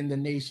in the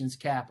nation's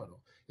capital.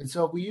 And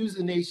so if we use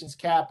the nation's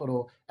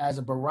capital as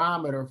a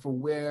barometer for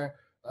where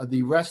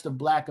the rest of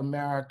Black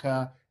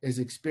America is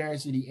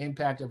experiencing the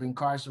impact of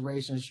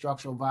incarceration,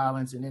 structural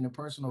violence, and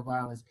interpersonal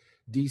violence,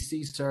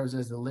 DC serves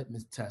as the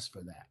litmus test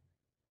for that.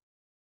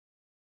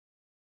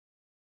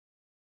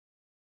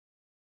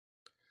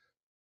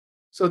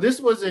 So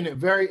this was a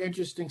very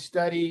interesting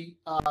study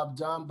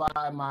done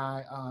by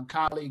my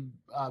colleague,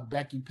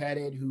 Becky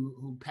Pettit,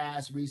 who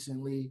passed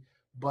recently.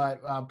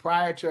 But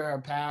prior to her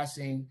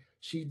passing,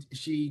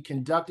 she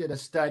conducted a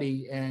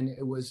study, and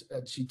it was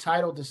she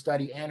titled the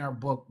study and her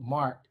book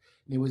Marked.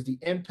 And it was the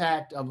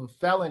impact of a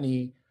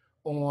felony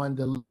on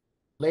the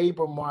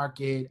labor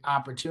market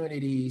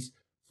opportunities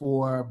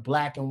for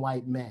Black and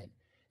white men.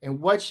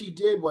 And what she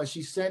did was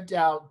she sent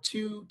out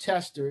 2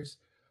 testers,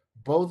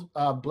 both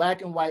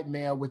Black and white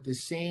male, with the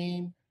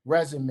same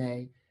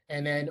resume.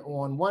 And then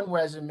on one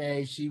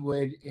resume, she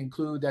would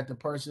include that the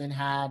person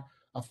had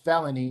a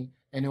felony,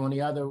 and on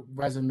the other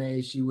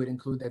resume, she would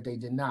include that they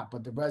did not.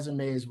 But the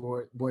resumes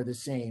were the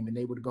same, and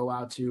they would go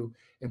out to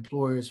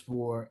employers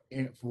for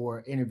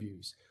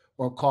interviews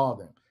or call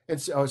them, and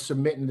so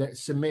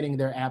submitting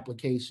their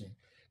application.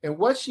 And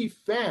what she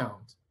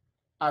found,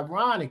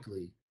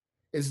 ironically,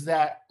 is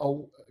that,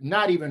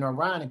 not even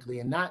ironically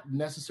and not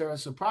necessarily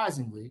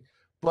surprisingly,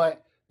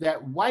 but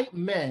that white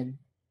men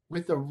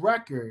with a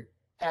record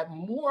had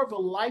more of a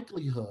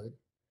likelihood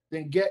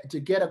to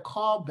get a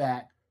call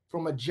back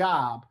from a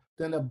job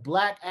than a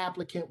Black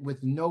applicant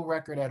with no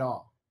record at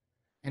all.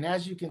 And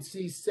as you can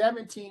see,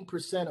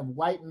 17% of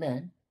white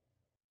men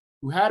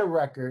who had a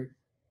record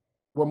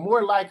were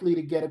more likely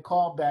to get a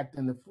call back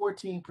than the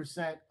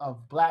 14%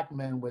 of Black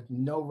men with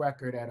no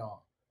record at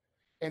all.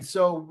 And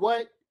so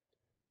what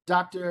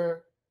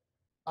Dr.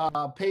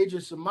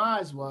 Pager's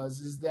surmise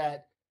is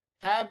that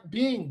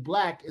being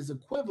Black is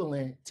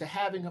equivalent to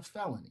having a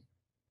felony.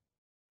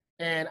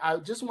 And I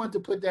just want to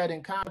put that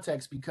in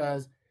context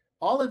because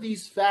all of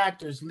these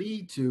factors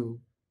lead to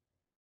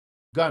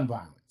gun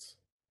violence.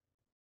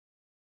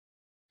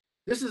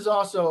 This is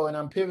also, and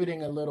I'm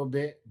pivoting a little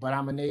bit, but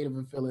I'm a native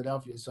of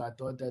Philadelphia, so I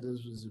thought that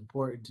this was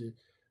important to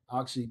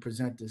actually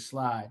present this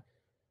slide.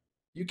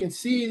 You can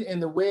see in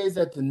the ways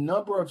that the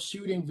number of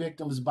shooting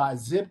victims by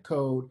zip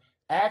code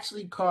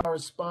actually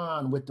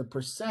correspond with the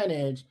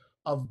percentage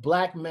of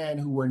Black men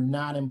who were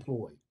not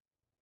employed.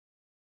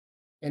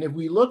 And if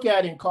we look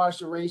at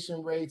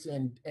incarceration rates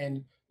and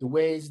the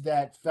ways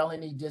that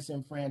felony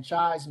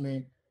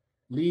disenfranchisement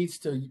leads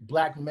to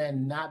Black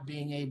men not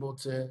being able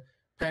to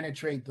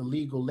penetrate the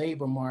legal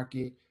labor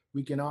market,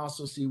 we can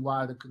also see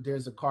why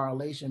there's a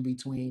correlation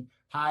between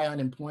high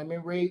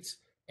unemployment rates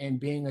and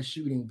being a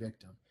shooting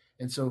victim.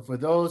 And so for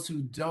those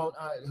who don't,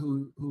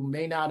 who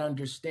may not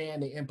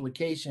understand the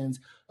implications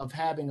of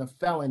having a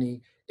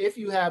felony, if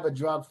you have a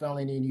drug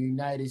felony in the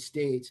United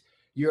States,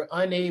 you're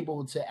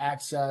unable to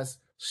access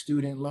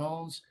student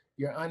loans.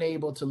 You're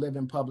unable to live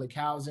in public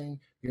housing.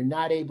 You're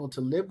not able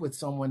to live with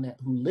someone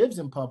who lives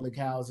in public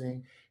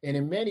housing. And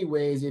in many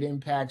ways, it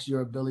impacts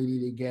your ability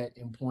to get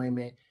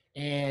employment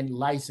and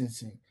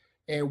licensing.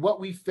 And what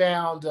we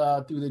found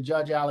through the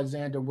Judge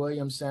Alexander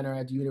Williams Center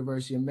at the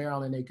University of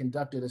Maryland, they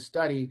conducted a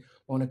study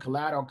on the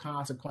collateral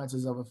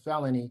consequences of a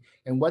felony.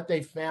 And what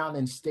they found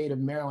in the state of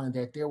Maryland,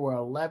 that there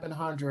were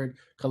 1,100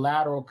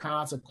 collateral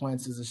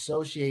consequences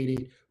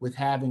associated with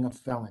having a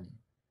felony.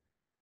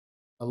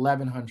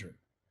 1,100.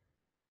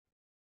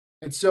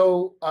 And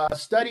so a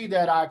study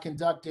that I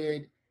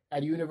conducted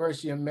at the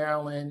University of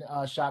Maryland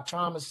Shock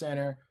Trauma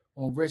Center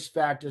on risk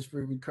factors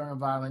for recurrent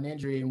violent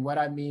injury. And what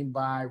I mean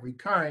by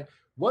recurrent,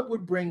 what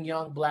would bring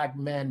young Black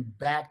men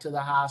back to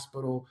the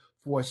hospital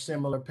for a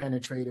similar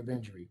penetrative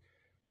injury?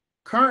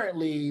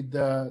 Currently,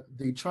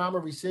 the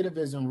trauma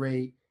recidivism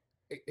rate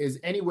is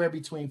anywhere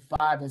between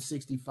 5 and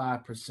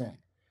 65%.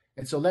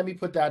 And so let me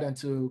put that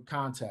into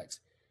context.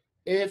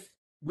 If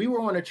we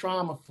were on a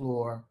trauma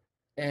floor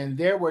and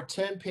there were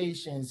 10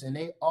 patients and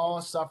they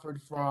all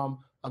suffered from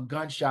a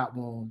gunshot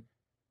wound,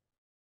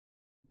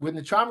 when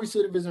the trauma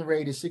recidivism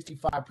rate is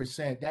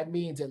 65%, that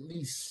means at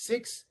least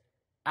 6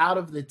 out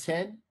of the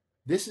 10,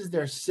 this is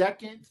their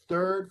second,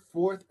 third,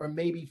 fourth, or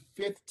maybe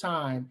fifth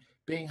time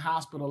being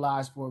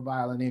hospitalized for a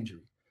violent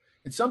injury.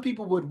 And some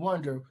people would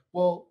wonder,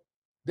 well,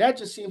 that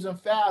just seems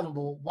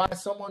unfathomable why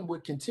someone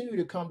would continue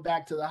to come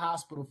back to the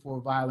hospital for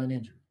a violent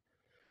injury.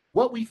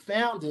 What we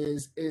found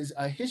is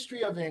a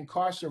history of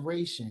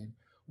incarceration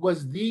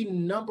was the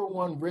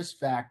 #1 risk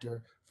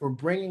factor for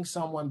bringing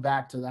someone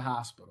back to the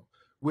hospital,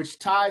 which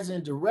ties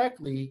in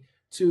directly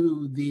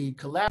to the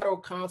collateral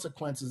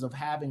consequences of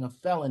having a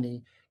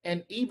felony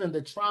and even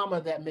the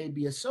trauma that may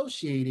be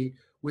associated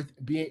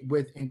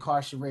with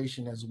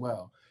incarceration as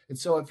well. And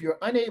so if you're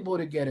unable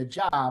to get a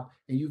job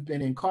and you've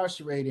been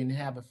incarcerated and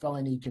have a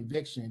felony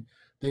conviction,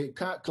 the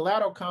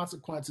collateral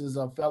consequences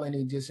of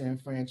felony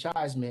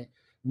disenfranchisement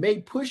may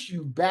push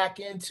you back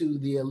into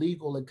the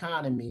illegal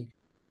economy,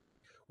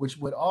 which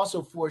would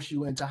also force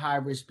you into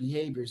high-risk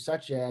behaviors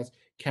such as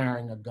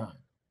carrying a gun.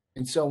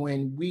 And so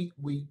when we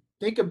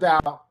think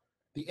about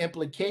the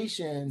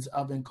implications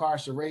of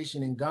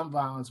incarceration and gun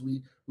violence,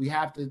 we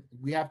have to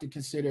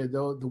consider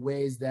the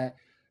ways that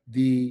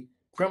the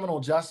criminal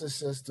justice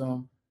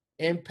system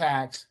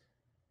impacts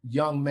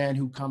young men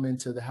who come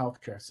into the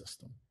healthcare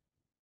system.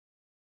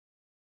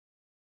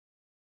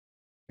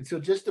 And so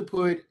just to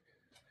put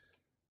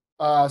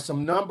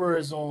some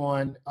numbers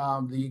on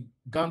the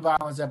gun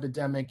violence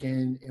epidemic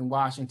in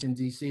Washington,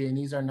 D.C., and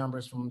these are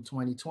numbers from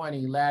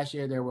 2020. Last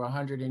year, there were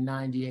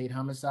 198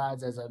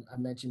 homicides, as I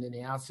mentioned in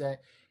the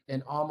outset,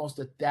 and almost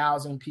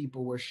 1,000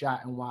 people were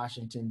shot in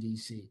Washington,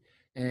 D.C.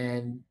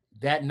 And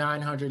that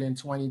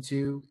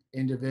 922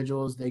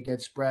 individuals, they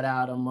get spread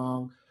out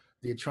among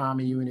the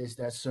trauma units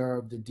that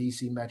serve the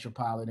D.C.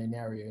 metropolitan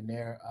area, and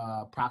there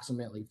are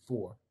approximately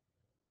 4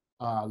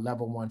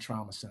 level 1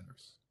 trauma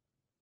centers.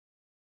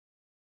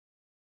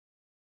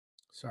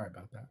 Sorry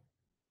about that.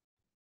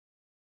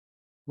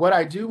 What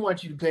I do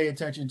want you to pay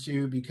attention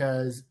to,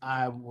 because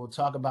I will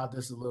talk about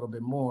this a little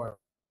bit more,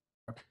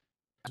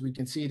 as we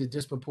can see the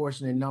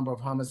disproportionate number of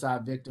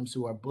homicide victims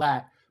who are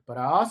Black, but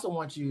I also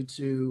want you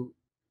to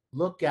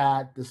look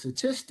at the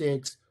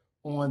statistics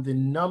on the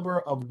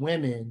number of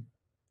women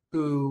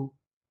who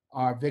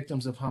are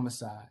victims of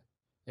homicide.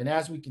 And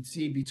as we can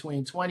see,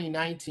 between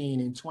 2019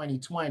 and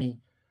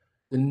 2020,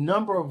 the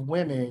number of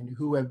women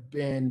who have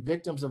been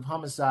victims of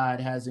homicide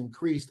has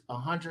increased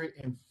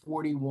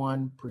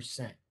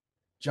 141%,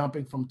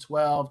 jumping from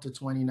 12 to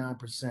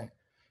 29%.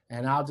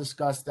 And I'll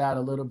discuss that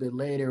a little bit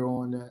later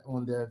on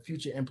the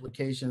future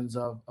implications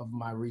of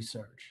my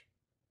research.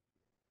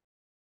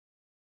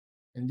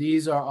 And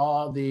these are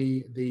all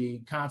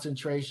the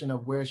concentration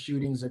of where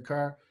shootings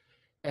occur.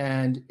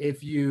 And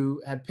if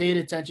you have paid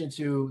attention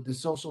to the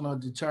social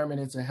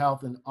determinants of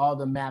health and all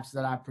the maps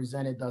that I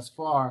presented thus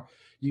far,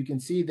 you can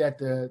see that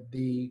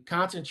the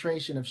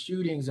concentration of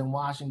shootings in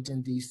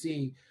Washington,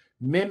 D.C.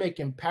 mimic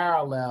and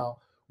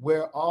parallel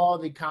where all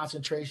the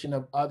concentration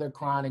of other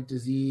chronic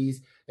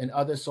disease and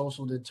other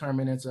social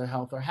determinants of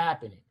health are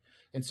happening.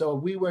 And so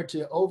if we were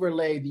to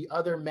overlay the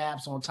other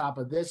maps on top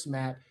of this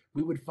map,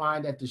 we would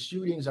find that the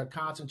shootings are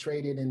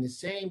concentrated in the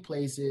same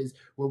places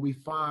where we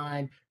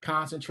find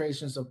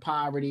concentrations of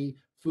poverty,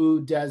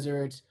 food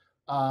deserts,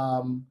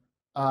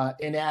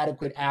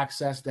 inadequate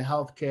access to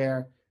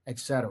healthcare,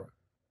 etc.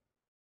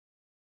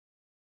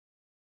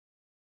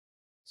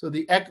 So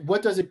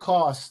what does it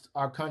cost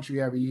our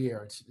country every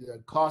year?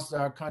 It costs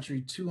our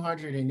country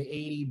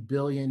 $280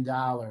 billion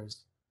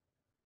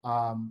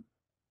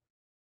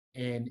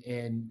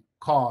in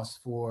costs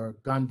for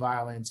gun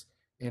violence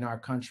in our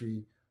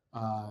country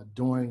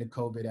during the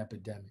COVID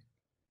epidemic.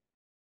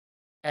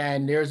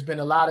 And there's been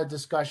a lot of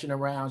discussion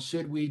around,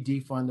 should we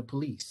defund the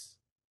police,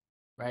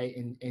 right?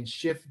 And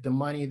shift the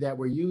money that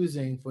we're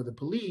using for the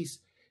police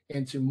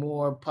into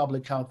more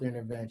public health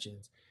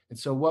interventions. And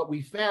so what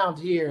we found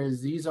here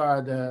is these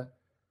are the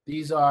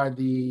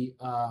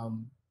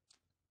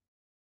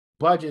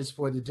budgets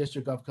for the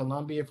District of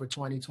Columbia for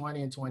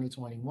 2020 and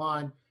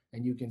 2021.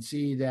 And you can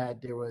see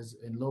that there was,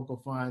 in local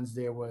funds,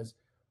 there was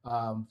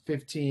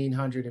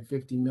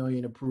 1,550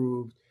 million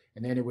approved,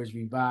 and then it was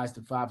revised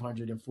to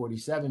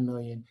 547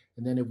 million.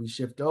 And then if we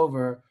shift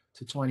over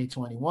to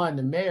 2021,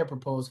 the mayor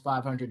proposed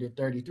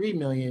 533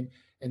 million,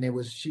 and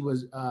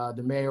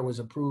the mayor was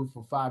approved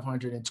for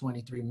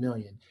 523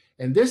 million.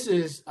 And this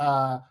is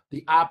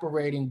the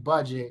operating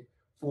budget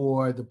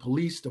for the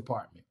police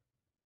department.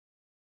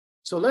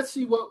 So let's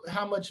see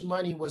how much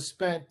money was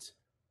spent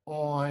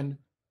on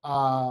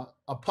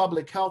a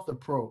public health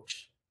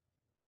approach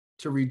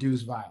to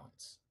reduce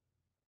violence.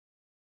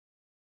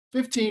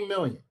 15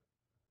 million.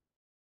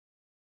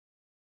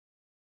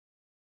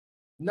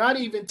 Not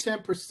even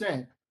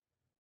 10%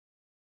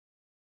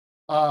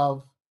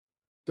 of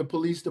the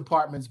police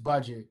department's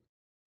budget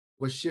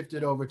was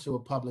shifted over to a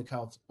public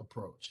health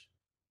approach.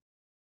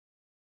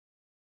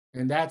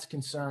 And that's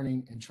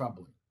concerning and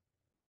troubling.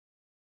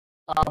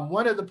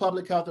 One of the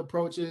public health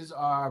approaches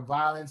are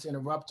violence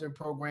interrupter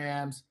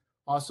programs,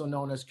 also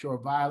known as Cure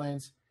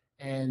Violence.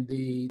 And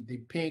the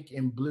pink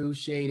and blue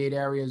shaded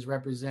areas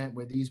represent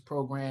where these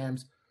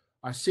programs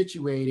are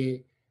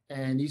situated.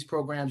 And these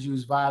programs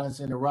use violence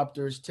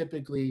interrupters,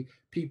 typically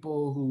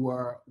people who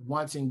were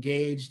once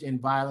engaged in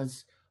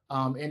violence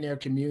in their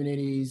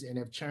communities and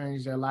have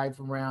changed their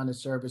life around and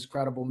serve as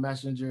credible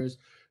messengers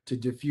to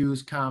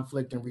diffuse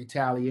conflict and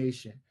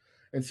retaliation.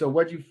 And so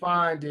what you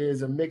find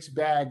is a mixed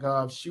bag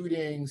of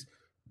shootings,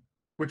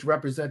 which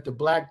represent the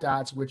black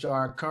dots, which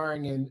are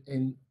occurring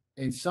in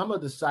some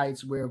of the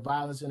sites where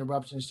violence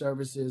interruption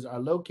services are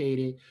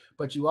located,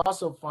 but you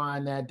also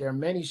find that there are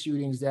many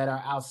shootings that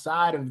are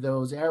outside of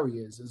those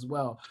areas as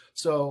well.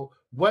 So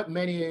what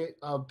many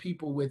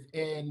people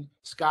within,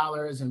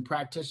 scholars and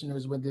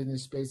practitioners within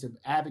this space have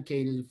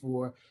advocated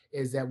for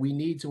is that we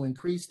need to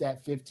increase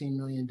that $15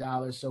 million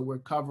so we're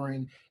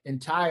covering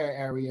entire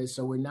areas,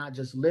 so we're not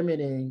just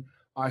limiting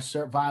our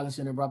violence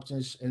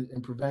interruption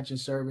and prevention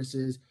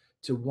services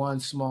to one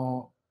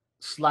small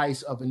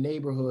slice of a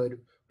neighborhood,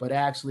 but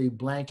actually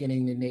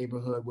blanketing the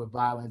neighborhood with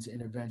violence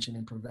intervention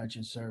and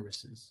prevention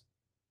services.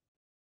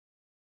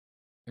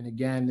 And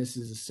again, this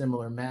is a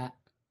similar map.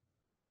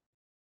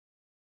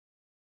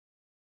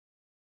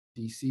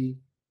 DC.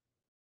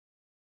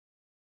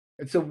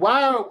 And so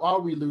why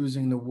are we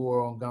losing the war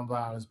on gun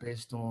violence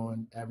based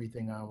on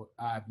everything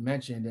I've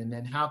mentioned? And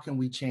then how can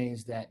we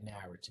change that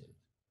narrative?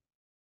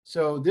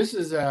 So this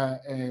is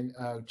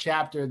a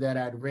chapter that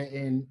I'd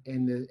written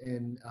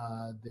in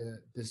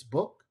this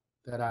book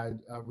that I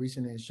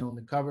recently shown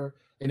the cover,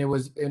 and it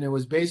was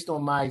based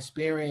on my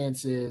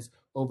experiences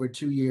over a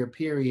 2-year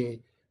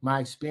period. My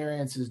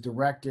experiences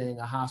directing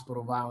a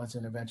hospital violence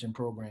intervention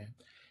program,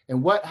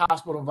 and what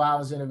hospital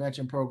violence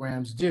intervention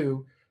programs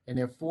do, and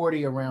there are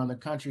 40 around the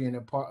country, and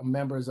they're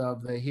members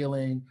of the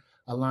Healing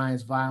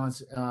Alliance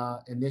Violence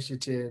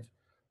Initiative.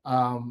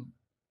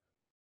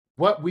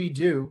 What we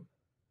do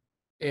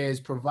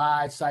is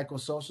provide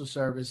psychosocial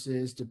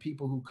services to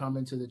people who come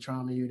into the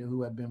trauma unit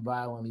who have been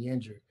violently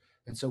injured.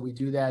 And so we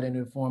do that in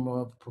the form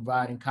of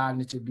providing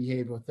cognitive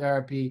behavioral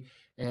therapy.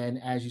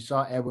 And as you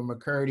saw, Edward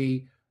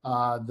McCurdy,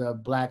 the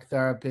Black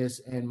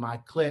therapist in my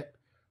clip,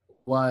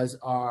 was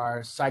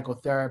our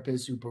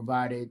psychotherapist who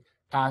provided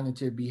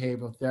cognitive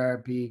behavioral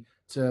therapy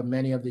to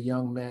many of the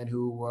young men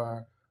who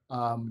were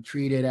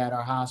treated at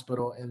our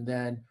hospital. And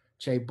then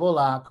Che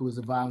Bullock, who is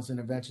a violence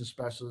intervention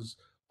specialist,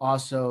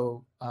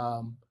 also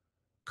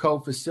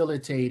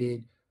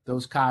co-facilitated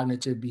those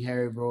cognitive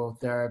behavioral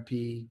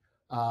therapy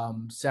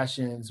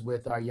sessions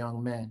with our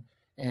young men.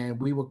 And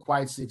we were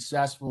quite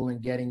successful in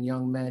getting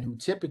young men who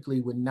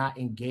typically would not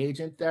engage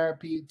in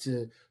therapy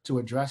to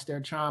address their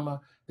trauma.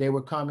 They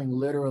were coming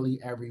literally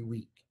every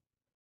week.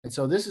 And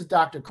so this is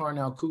Dr.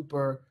 Cornell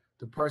Cooper,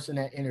 the person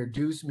that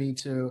introduced me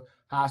to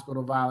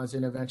hospital violence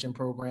intervention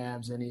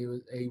programs. And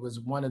he was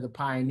one of the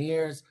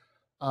pioneers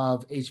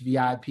of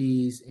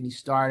HVIPs, and he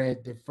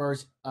started the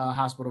first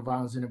hospital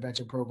violence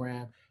intervention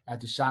program at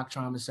the Shock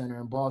Trauma Center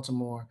in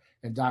Baltimore.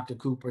 And Dr.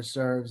 Cooper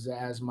served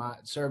as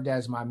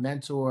my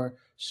mentor,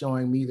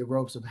 showing me the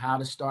ropes of how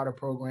to start a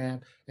program,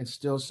 and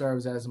still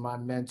serves as my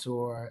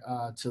mentor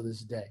to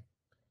this day.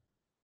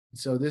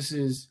 So this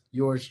is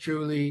yours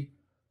truly.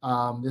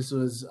 This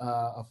was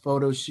a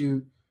photo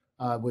shoot,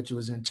 which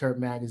was in Terp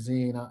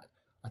magazine.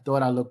 I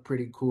thought I looked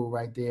pretty cool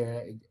right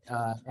there,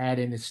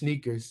 adding the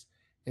sneakers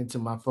into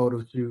my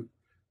photo shoot.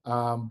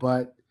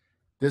 But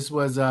this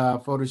was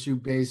a photo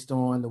shoot based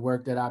on the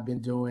work that I've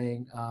been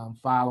doing,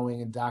 following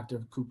in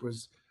Dr.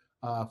 Cooper's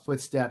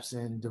footsteps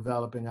in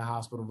developing a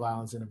hospital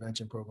violence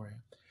intervention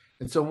program.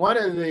 And so one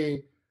of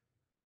the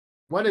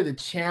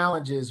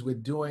challenges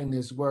with doing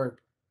this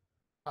work,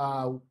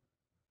 how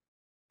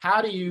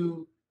do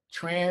you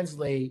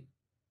translate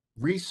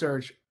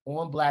research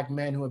on Black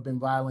men who have been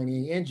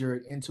violently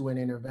injured into an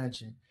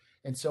intervention?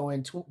 And so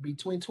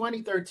between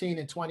 2013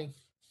 and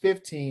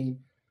 2015,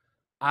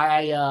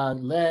 I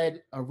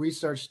led a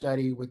research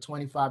study with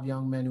 25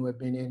 young men who had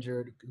been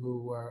injured, who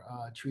were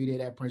treated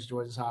at Prince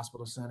George's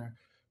Hospital Center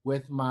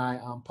with my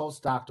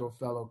postdoctoral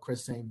fellow,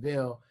 Chris St.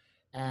 Ville.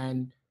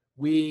 And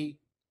we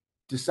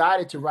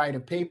decided to write a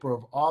paper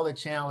of all the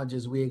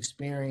challenges we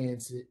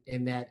experienced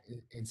in that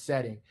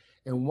setting.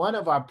 And one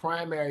of our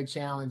primary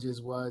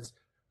challenges was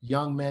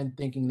young men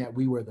thinking that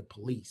we were the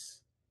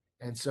police.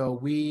 And so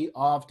we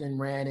often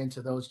ran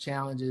into those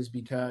challenges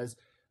because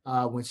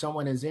when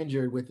someone is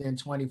injured, within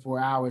 24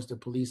 hours, the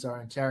police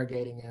are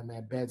interrogating them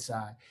at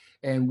bedside.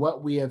 And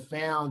what we have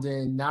found,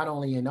 in not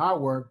only in our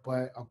work,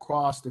 but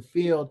across the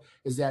field,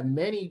 is that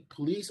many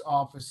police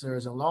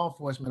officers and law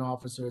enforcement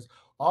officers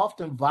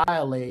often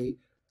violate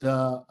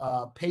the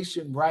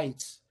patient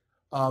rights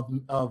of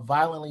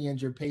violently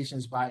injured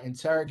patients by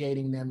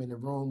interrogating them in the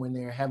room when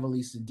they're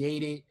heavily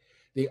sedated.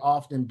 They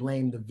often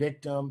blame the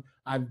victim.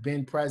 I've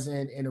been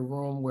present in a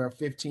room where a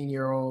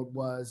 15-year-old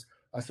was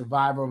a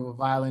survivor of a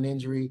violent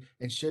injury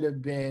and should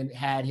have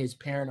had his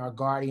parent or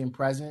guardian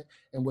present,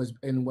 and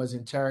was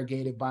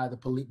interrogated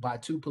by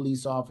two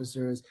police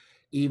officers,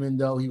 even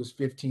though he was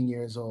 15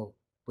 years old,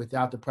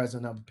 without the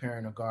presence of a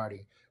parent or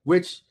guardian,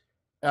 which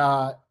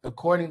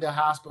according to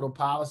hospital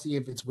policy,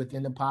 if it's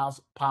within the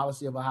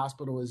policy of a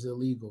hospital, is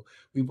illegal.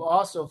 We've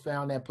also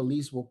found that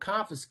police will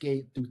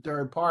confiscate through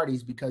third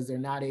parties, because they're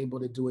not able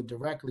to do it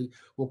directly,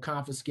 will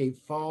confiscate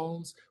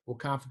phones, will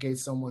confiscate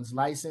someone's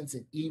license,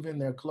 and even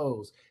their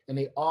clothes. And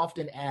they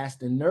often ask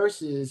the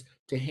nurses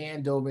to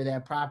hand over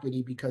that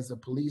property because the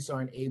police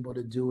aren't able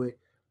to do it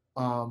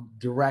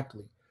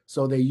directly.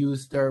 So they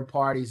use third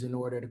parties in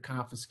order to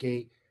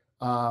confiscate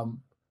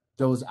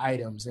those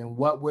items. And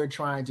what we're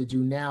trying to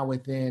do now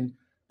within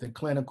the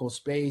clinical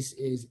space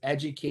is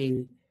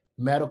educate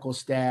medical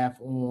staff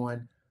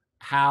on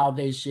how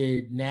they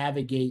should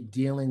navigate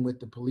dealing with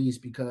the police,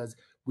 because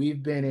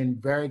we've been in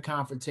very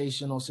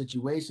confrontational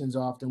situations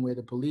often where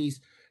the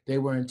police, they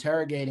were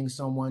interrogating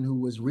someone who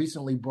was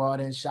recently brought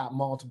in, shot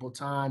multiple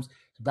times,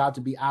 about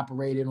to be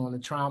operated on the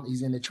trauma.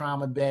 He's in the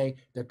trauma bay.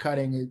 They're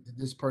cutting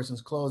this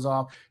person's clothes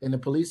off, and the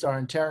police are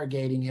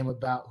interrogating him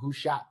about who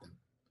shot them,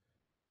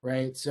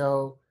 right?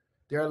 So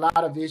there are a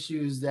lot of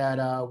issues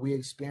that we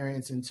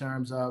experience in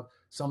terms of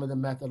some of the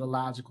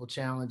methodological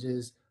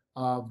challenges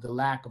of the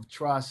lack of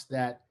trust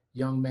that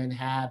young men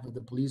have of the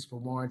police for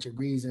warranted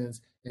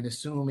reasons, and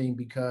assuming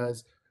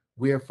because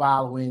we're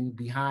following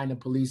behind the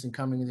police and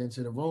coming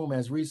into the room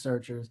as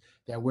researchers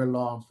that we're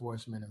law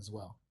enforcement as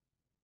well.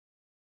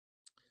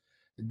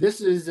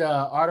 This is an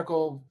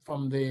article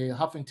from the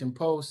Huffington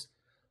Post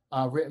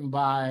written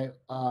by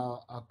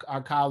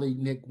our colleague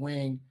Nick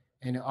Wing,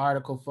 and an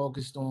article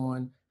focused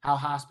on how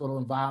hospital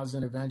and violence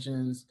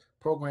interventions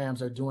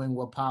programs are doing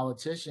what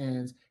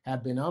politicians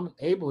have been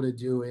unable to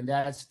do, and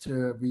that's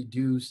to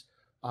reduce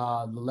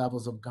the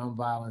levels of gun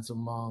violence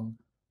among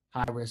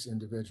high-risk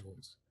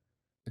individuals.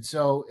 And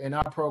so in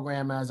our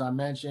program, as I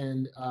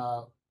mentioned,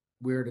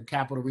 we're the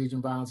Capital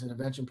Region Violence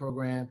Intervention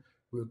Program.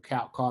 We're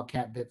called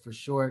CAPVIT for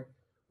short.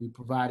 We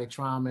provided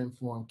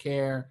trauma-informed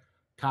care,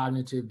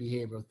 cognitive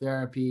behavioral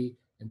therapy,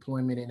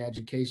 employment and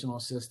educational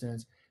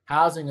assistance,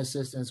 housing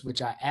assistance,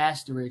 which I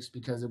asterisk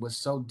because it was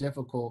so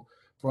difficult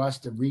for us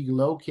to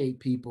relocate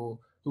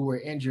people who were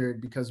injured,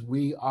 because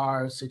we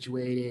are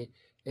situated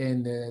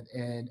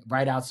in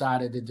right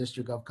outside of the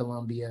District of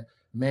Columbia.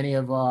 Many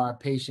of our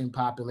patient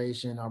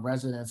population are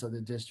residents of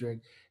the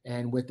district,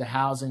 and with the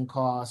housing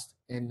cost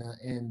and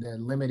the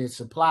limited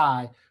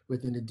supply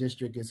within the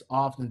district, it's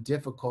often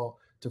difficult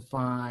to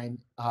find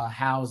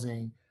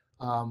housing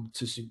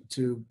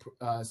to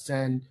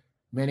send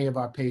many of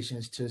our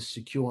patients to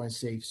secure and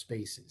safe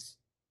spaces.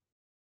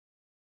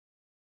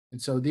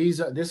 And so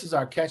this is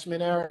our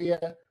catchment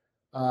area,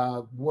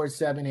 Ward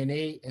 7 and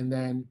 8, and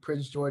then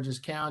Prince George's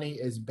County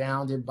is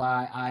bounded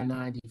by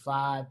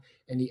I-95,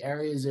 and the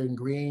areas in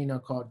green are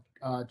called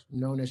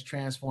known as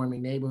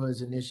Transforming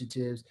Neighborhoods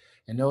Initiatives,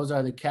 and those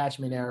are the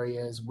catchment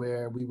areas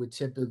where we would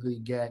typically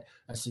get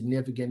a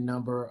significant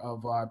number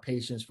of our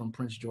patients from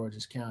Prince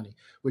George's County,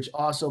 which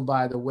also,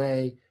 by the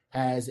way,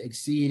 has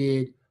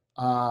exceeded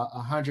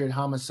 100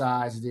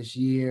 homicides this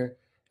year,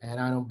 and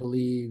I don't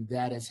believe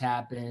that has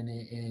happened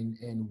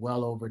in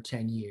well over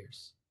 10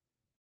 years.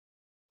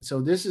 So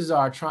this is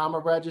our trauma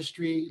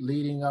registry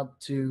leading up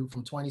to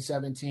from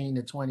 2017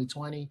 to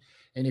 2020.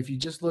 And if you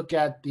just look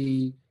at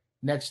the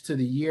next to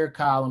the year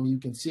column, you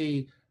can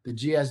see the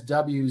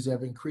GSWs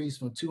have increased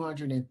from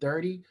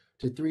 230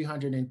 to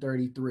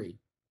 333,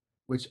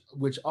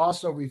 which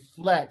also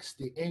reflects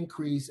the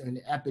increase in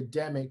the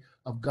epidemic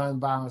of gun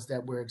violence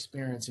that we're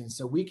experiencing.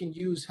 So we can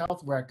use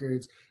health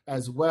records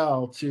as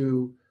well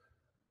to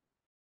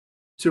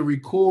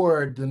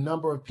record the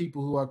number of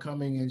people who are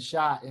coming in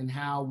shot, and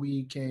how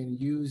we can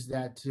use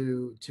that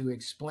to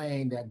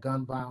explain that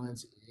gun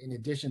violence, in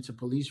addition to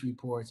police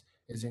reports,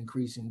 is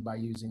increasing by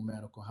using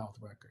medical health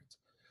records.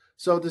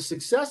 So the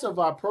success of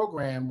our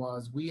program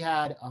was we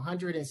had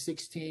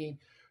 116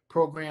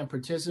 program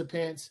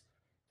participants,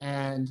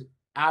 and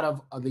out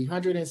of the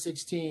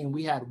 116,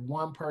 we had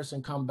one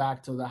person come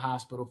back to the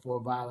hospital for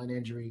a violent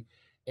injury,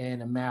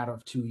 in a matter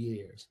of 2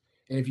 years.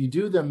 And if you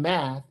do the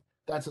math,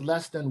 that's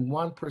less than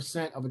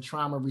 1% of a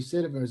trauma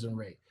recidivism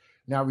rate.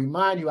 Now,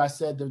 remind you, I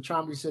said the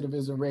trauma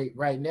recidivism rate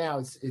right now,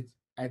 it's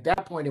at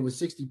that point it was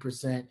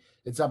 60%.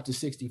 It's up to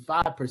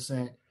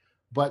 65%.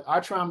 But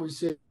our trauma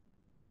recidivism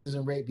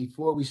rate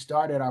before we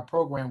started our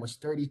program was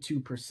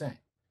 32%.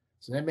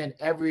 So that meant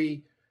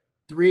every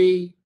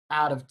 3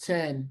 out of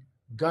 10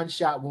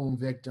 gunshot wound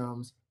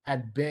victims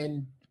had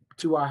been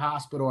to our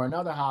hospital or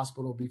another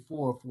hospital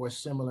before for a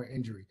similar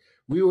injury.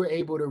 We were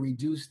able to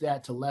reduce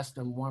that to less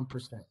than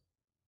 1%.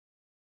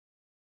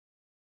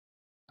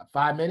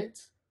 5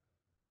 minutes?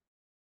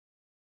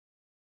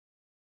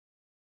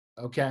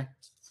 Okay.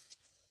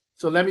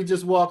 So let me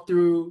just walk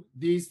through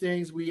these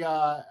things.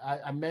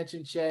 I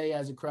mentioned Che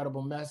as a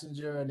credible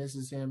messenger, and this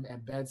is him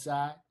at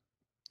bedside.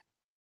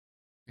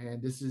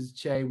 And this is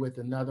Che with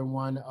another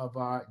one of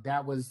our,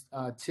 that was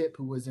Tip,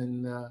 who was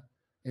in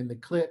the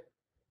clip,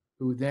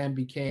 who then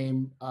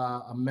became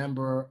a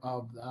member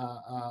of,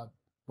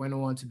 went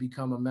on to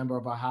become a member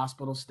of our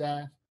hospital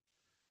staff.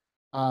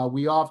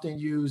 We often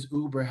use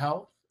Uber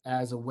Health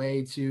as a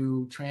way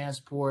to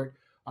transport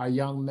our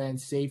young men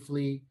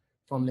safely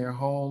from their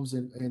homes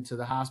and into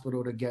the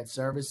hospital to get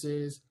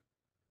services.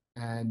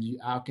 And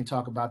I can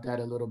talk about that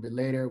a little bit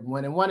later.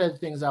 One of the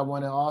things I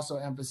want to also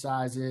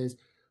emphasize is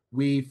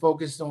we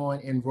focused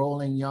on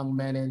enrolling young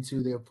men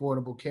into the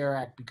Affordable Care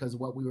Act, because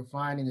what we were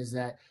finding is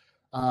that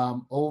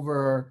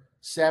over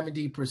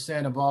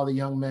 70% of all the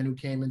young men who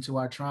came into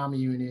our trauma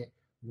unit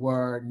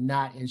were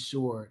not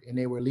insured, and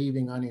they were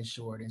leaving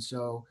uninsured. And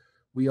so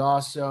we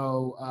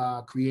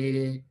also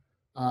created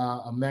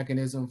a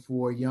mechanism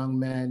for young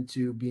men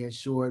to be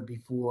insured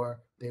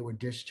before they were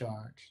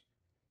discharged.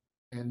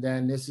 And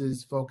then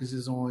this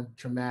focuses on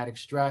traumatic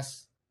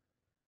stress,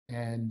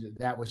 and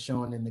that was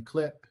shown in the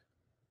clip.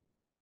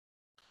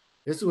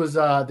 This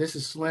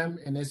is Slim,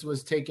 and this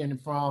was taken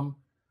from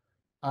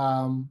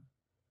our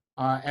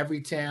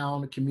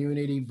Everytown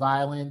Community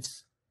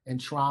Violence and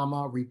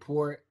Trauma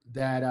report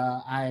that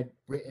I had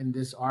written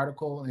this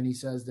article. And he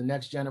says the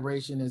next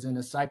generation is in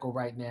a cycle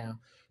right now.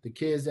 The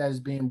kids that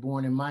is being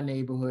born in my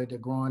neighborhood, they're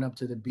growing up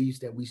to the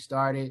beast that we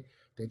started.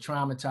 They're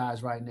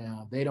traumatized right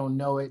now. They don't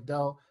know it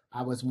though.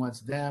 I was once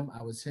them,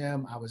 I was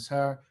him, I was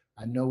her.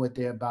 I know what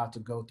they're about to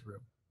go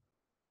through.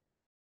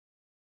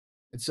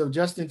 And so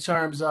just in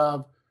terms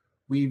of,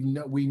 we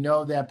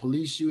know that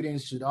police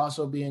shootings should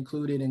also be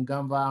included in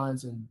gun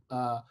violence, and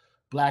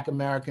Black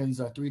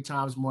Americans are 3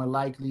 times more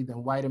likely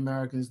than white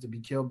Americans to be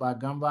killed by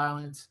gun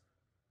violence.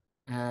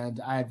 And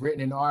I had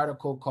written an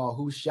article called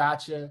Who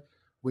Shot Ya?,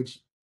 which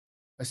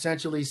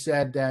essentially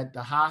said that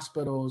the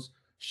hospitals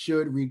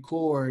should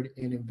record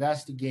and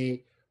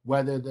investigate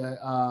whether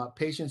the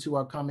patients who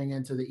are coming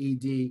into the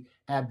ED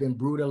have been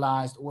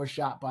brutalized or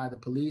shot by the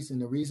police.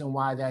 And the reason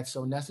why that's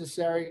so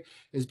necessary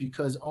is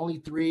because only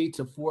 3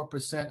 to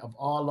 4% of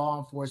all law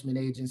enforcement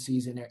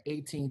agencies, and there are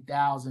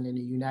 18,000 in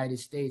the United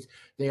States,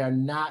 they are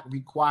not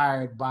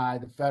required by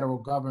the federal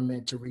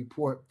government to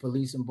report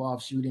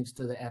police-involved shootings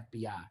to the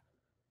FBI.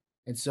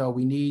 And so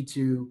we need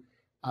to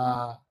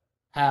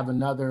have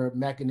another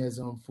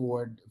mechanism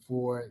for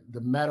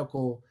the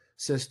medical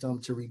system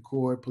to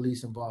record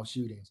police-involved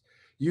shootings.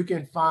 You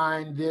can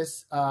find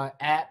this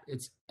app.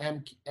 It's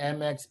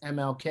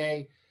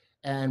MXMLK.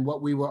 And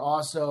what we were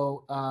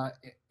also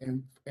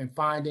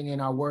finding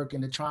in our work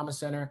in the trauma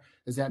center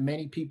is that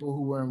many people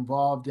who were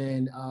involved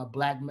in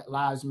Black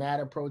Lives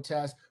Matter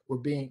protests were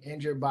being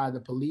injured by the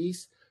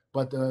police,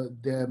 but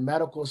the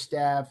medical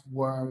staff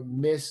were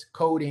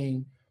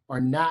miscoding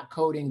or not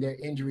coding their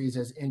injuries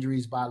as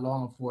injuries by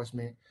law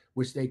enforcement,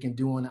 which they can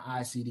do on the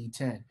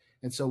ICD-10.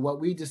 And so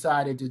what we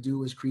decided to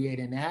do is create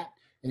an app.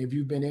 And if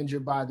you've been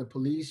injured by the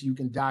police, you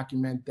can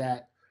document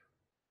that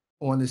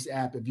on this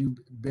app if you've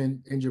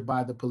been injured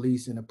by the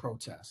police in a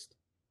protest.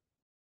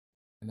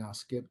 And I'll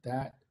skip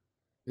that.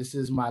 This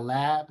is my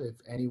lab if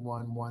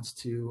anyone wants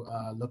to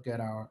look at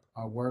our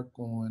work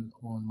on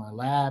my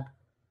lab.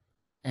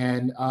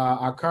 And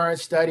our current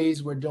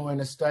studies, we're doing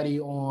a study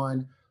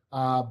on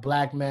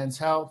Black men's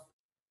health,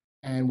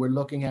 and we're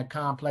looking at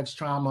complex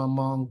trauma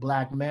among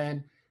Black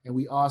men. And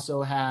we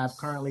also have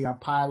currently our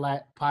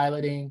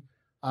piloting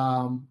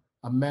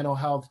a mental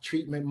health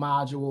treatment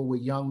module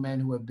with young men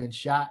who have been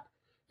shot.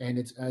 And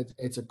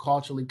it's a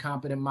culturally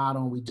competent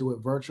model, and we do it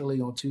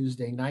virtually on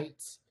Tuesday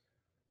nights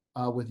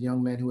with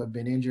young men who have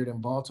been injured in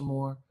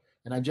Baltimore.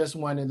 And I just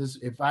wanted this,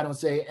 if I don't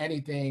say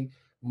anything,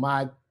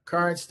 my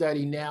current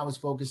study now is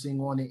focusing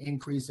on the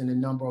increase in the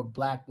number of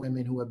Black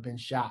women who have been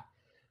shot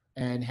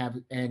and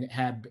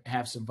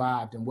have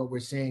survived. And what we're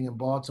seeing in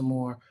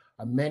Baltimore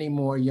are many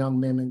more young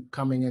women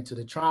coming into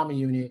the trauma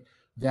unit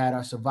that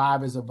are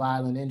survivors of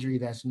violent injury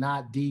that's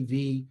not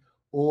DV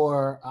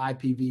or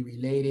IPV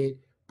related,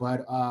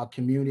 but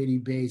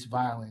community-based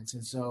violence.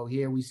 And so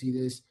here we see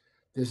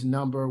this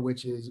number,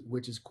 which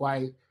is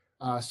quite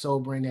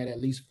sobering, that at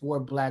least 4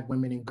 Black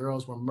women and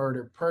girls were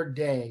murdered per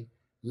day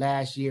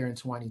last year in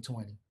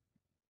 2020.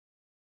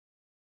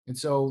 And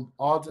so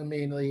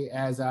ultimately,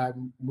 as I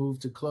move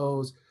to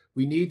close,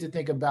 we need to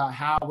think about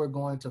how we're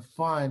going to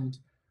fund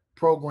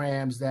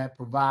programs that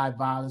provide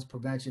violence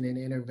prevention and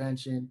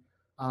intervention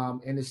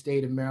in the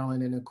state of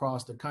Maryland and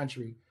across the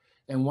country.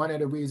 And one of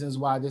the reasons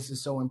why this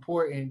is so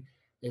important,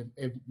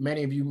 if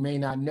many of you may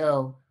not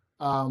know,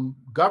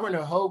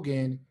 Governor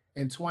Hogan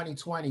in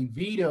 2020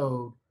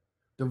 vetoed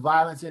the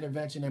Violence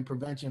Intervention and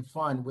Prevention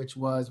Fund, which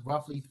was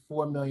roughly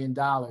 $4 million,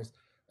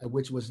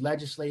 which was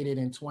legislated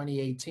in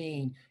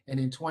 2018. And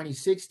in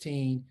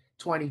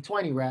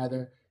 2020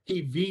 rather,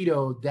 he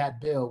vetoed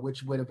that bill,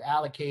 which would have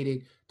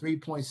allocated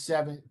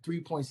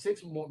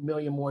 $3.6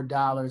 million more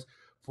dollars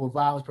for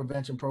violence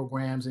prevention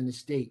programs in the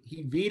state.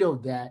 He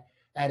vetoed that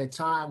at a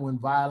time when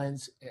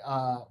violence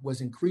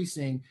was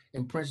increasing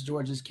in Prince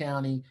George's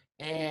County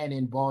and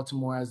in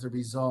Baltimore as a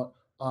result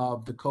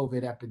of the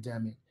COVID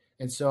epidemic.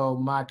 And so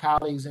my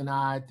colleagues and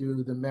I,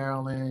 through the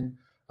Maryland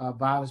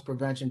Violence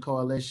Prevention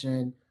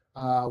Coalition,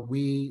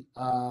 we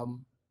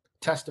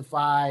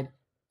testified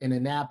in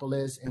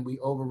Annapolis and we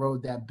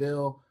overrode that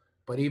bill.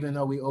 But even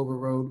though we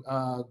overrode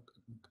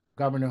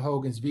Governor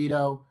Hogan's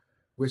veto,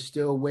 we're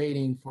still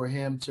waiting for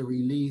him to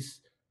release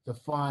the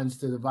funds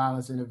to the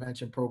violence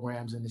intervention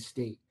programs in the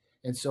state.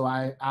 And so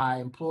I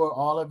implore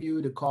all of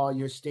you to call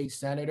your state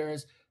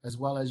senators as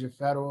well as your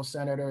federal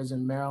senators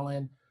in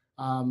Maryland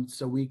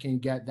so we can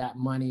get that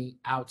money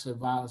out to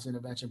violence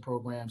intervention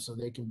programs so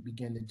they can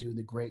begin to do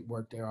the great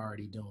work they're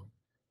already doing.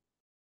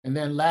 And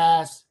then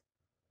last,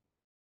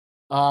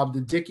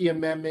 the Dickey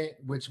Amendment,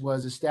 which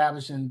was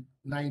established in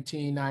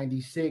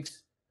 1996,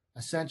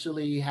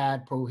 essentially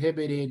had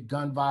prohibited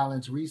gun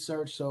violence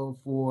research. So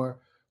for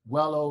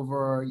well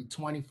over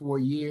 24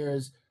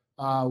 years,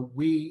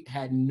 we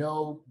had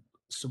no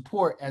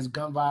support as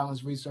gun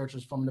violence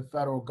researchers from the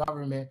federal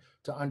government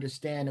to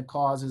understand the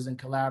causes and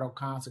collateral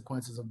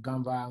consequences of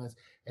gun violence.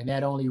 And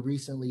that only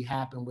recently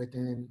happened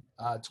within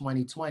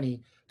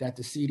 2020 that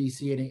the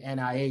CDC and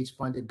the NIH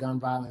funded gun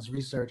violence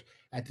research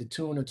at the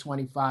tune of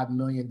 $25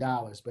 million.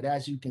 But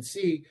as you can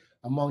see,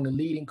 among the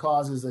leading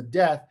causes of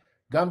death,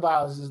 gun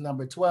violence is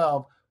number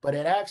 12, but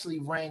it actually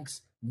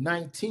ranks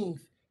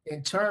 19th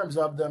in terms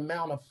of the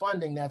amount of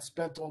funding that's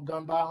spent on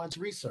gun violence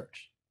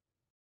research.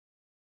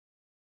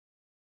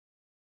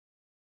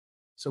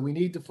 So we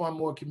need to fund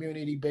more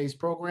community-based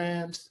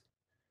programs.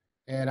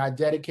 And I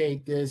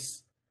dedicate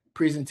this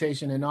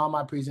presentation and all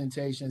my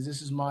presentations.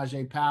 This is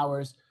Marjay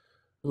Powers,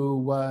 who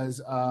was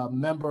a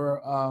member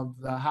of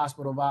the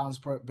Hospital Violence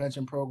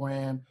Prevention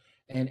Program.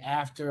 And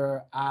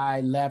after I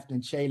left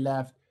and Che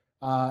left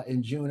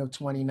in June of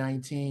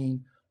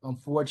 2019,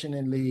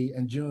 unfortunately,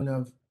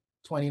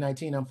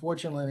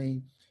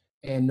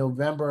 in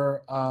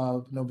November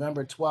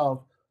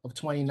 12th of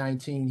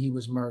 2019, he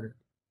was murdered.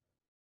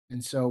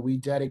 And so we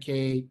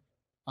dedicate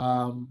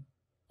all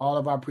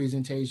of our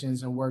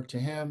presentations and work to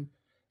him.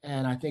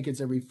 And I think it's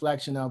a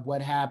reflection of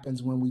what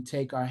happens when we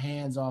take our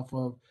hands off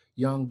of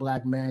young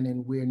Black men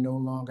and we're no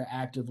longer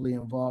actively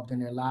involved in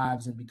their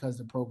lives. And because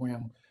the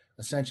program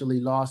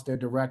essentially lost their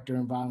director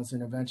and violence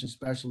intervention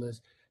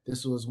specialist,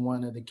 this was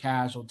one of the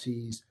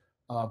casualties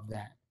of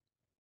that.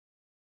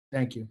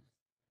 Thank you.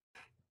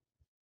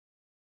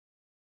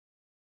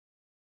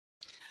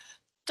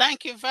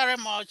 Thank you very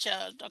much,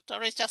 Dr.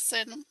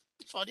 Richardson,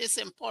 for this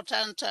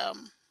important,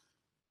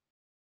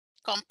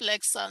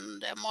 complex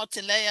and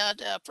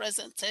multi-layered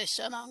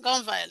presentation on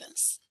gun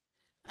violence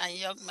and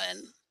young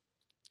men,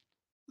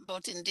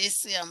 both in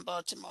DC and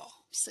Baltimore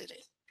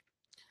City.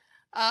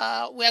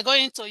 We are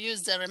going to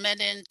use the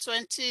remaining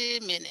 20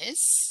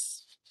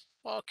 minutes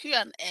for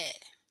Q&A.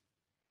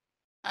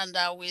 And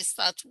we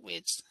start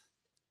with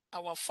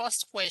our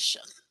first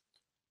question,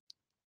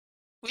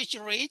 which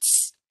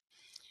reads,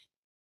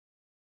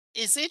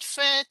 is it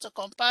fair to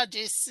compare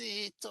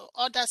DC to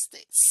other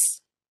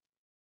states?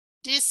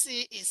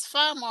 DC is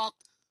far more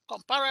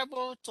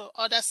comparable to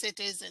other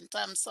cities in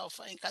terms of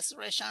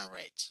incarceration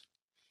rate.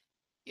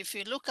 If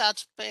you look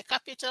at per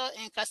capita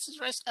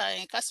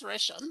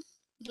incarceration,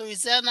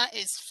 Louisiana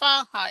is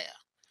far higher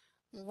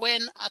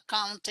when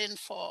accounting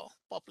for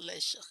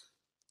population.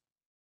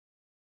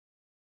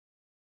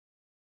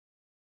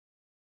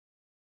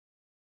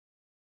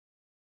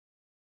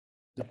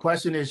 The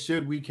question is,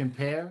 should we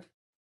compare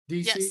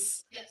DC?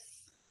 Yes.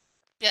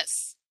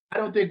 Yes. I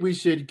don't think we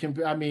should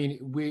compare. I mean,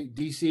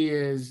 DC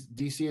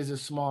is a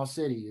small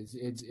city.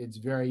 It's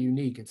very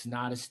unique. It's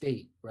not a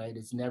state, right?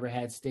 It's never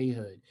had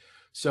statehood.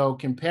 So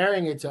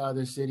comparing it to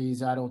other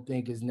cities, I don't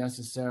think is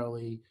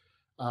necessarily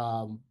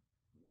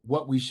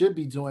what we should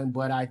be doing.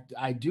 But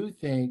I do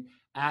think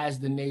as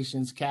the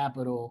nation's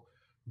capital,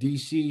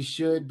 DC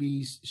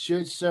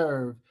should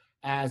serve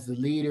as the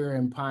leader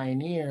and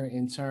pioneer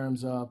in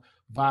terms of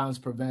violence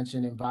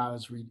prevention and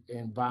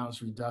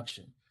violence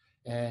reduction.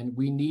 And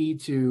we need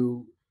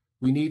to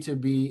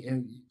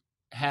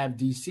have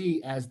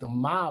DC as the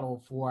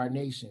model for our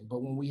nation.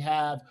 But when we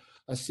have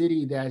a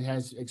city that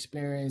has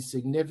experienced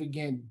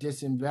significant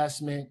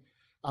disinvestment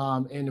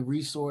in the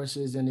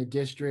resources in the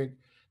district,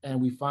 and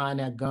we find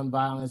that gun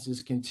violence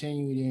is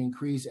continuing to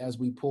increase as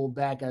we pull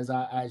back, as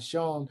I've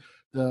shown,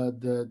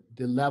 the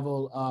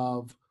level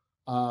of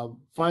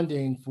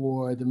funding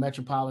for the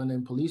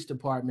Metropolitan Police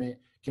Department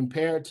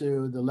compared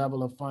to the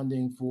level of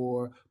funding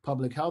for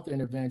public health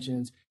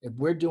interventions. If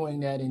we're doing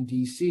that in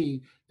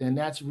DC, then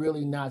that's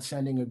really not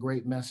sending a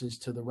great message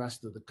to the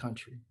rest of the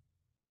country.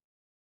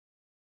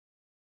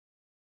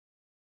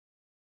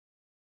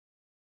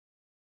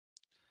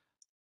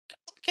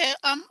 Okay,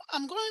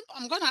 I'm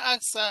going to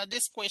ask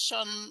this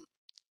question.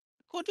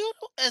 Could you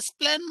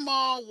explain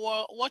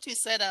more what you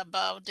said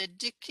about the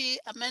Dickey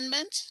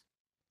Amendment?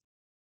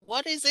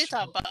 What is it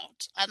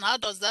about, and how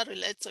does that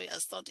relate to your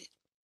study?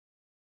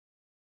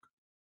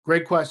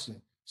 Great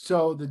question.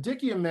 So the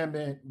Dickey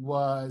Amendment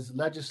was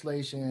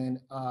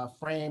legislation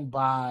framed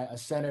by a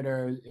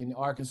senator in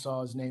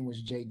Arkansas. His name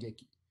was Jay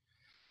Dickey.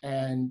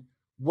 And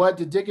what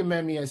the Dickey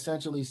Amendment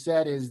essentially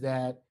said is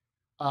that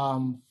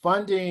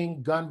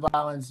funding gun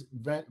violence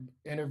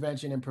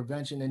intervention and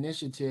prevention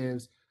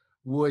initiatives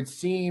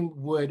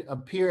would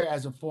appear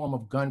as a form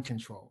of gun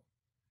control.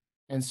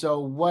 And so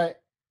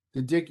what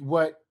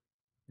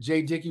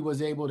Jay Dickey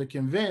was able to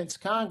convince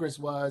Congress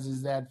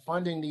is that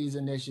funding these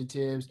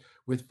initiatives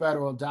with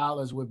federal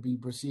dollars would be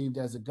perceived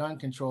as a gun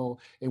control.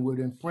 It would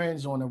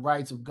infringe on the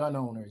rights of gun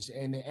owners.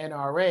 And the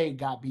NRA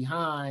got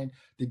behind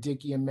the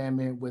Dickey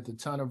Amendment with a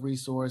ton of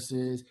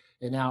resources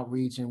and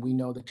outreach. And we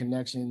know the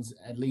connections,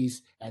 at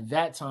least at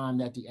that time,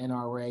 that the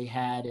NRA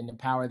had and the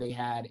power they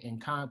had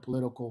in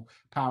political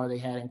power they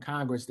had in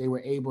Congress. They were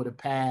able to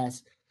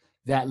pass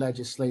that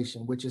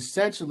legislation, which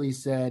essentially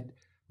said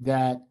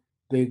that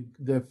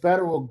the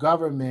federal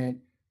government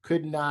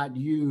could not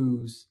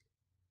use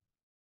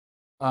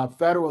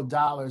federal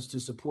dollars to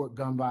support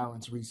gun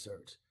violence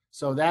research.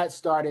 So that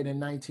started in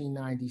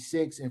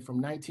 1996. And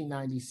from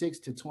 1996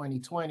 to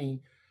 2020,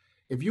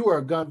 if you were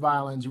a gun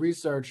violence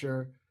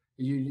researcher,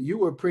 you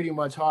were pretty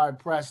much hard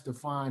pressed to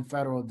find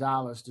federal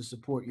dollars to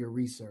support your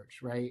research,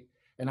 right?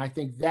 And I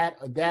think that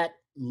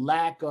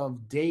lack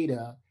of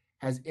data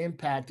has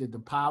impacted the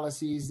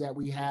policies that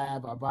we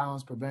have, our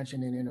violence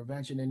prevention and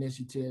intervention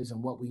initiatives,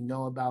 and what we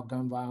know about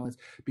gun violence,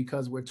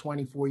 because we're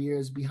 24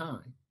 years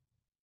behind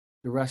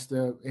the rest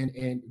of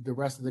in the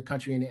rest of the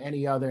country in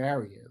any other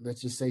area.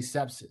 Let's just say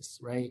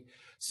sepsis, right?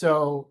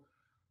 So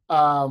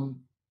the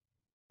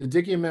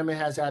Dickey Amendment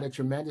has had a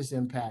tremendous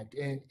impact.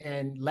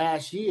 And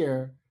last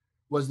year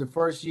was the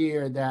first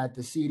year that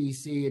the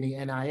CDC and the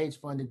NIH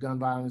funded gun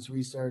violence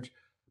research,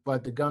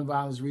 but the gun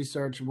violence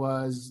research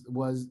was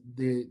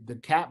the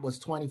cap was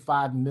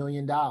 $25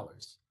 million.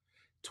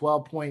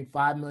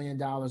 $12.5 million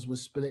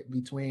was split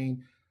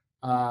between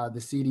the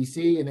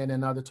CDC and then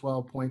another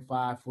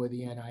 12.5 for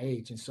the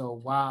NIH. And so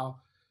while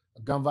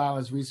gun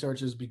violence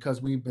researchers,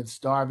 because we've been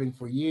starving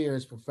for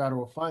years for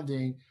federal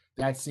funding,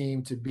 that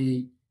seemed to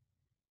be,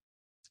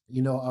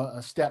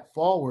 a step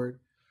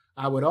forward.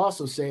 I would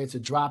also say it's a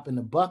drop in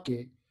the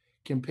bucket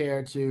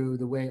compared to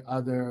the way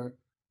other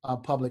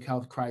public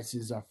health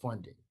crises are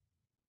funded.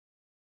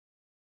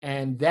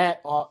 And I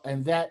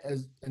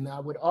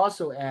would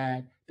also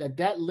add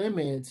that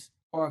limits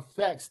or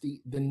affects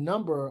the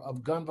number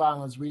of gun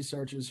violence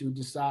researchers who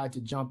decide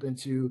to jump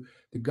into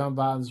the gun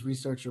violence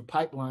researcher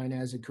pipeline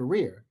as a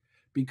career.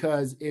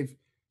 Because if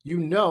you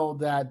know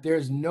that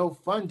there's no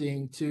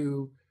funding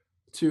to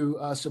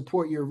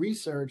support your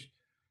research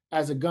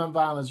as a gun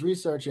violence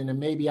researcher, and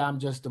maybe I'm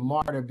just a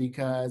martyr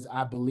because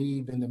I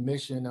believe in the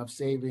mission of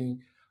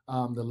saving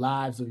the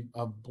lives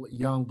of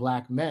young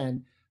Black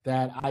men,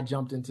 that I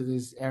jumped into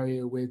this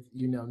area with,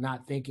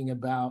 not thinking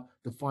about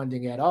the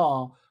funding at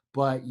all,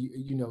 but,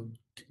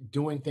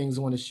 doing things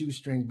on a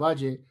shoestring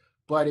budget.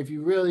 But if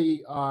you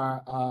really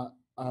are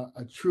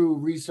a true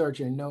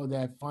researcher and know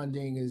that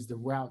funding is the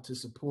route to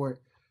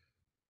support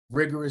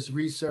rigorous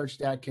research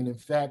that can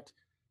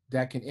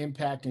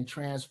impact and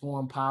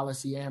transform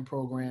policy and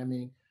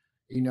programming,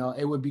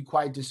 it would be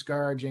quite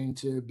discouraging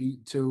to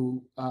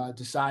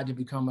decide to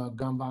become a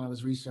gun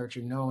violence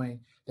researcher knowing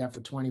that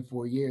for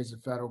 24 years the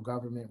federal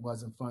government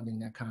wasn't funding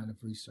that kind of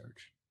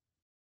research.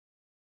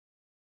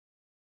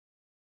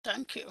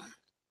 Thank you.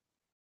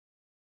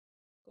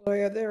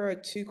 Gloria, there are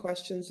 2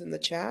 questions in the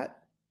chat.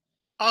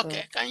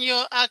 Okay, can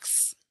you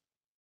ask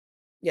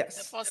yes.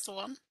 the first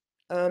one?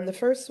 The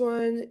first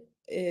one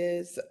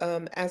is,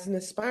 as an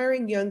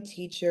aspiring young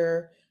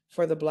teacher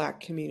for the Black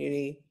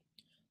community,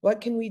 what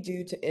can we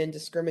do to end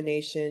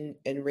discrimination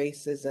and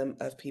racism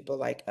of people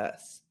like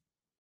us?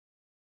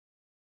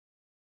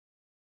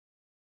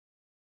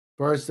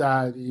 First,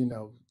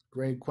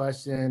 great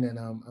question, and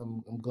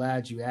I'm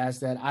glad you asked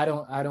that.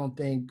 I don't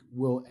think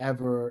we'll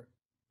ever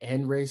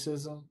end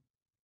racism.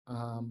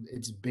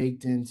 It's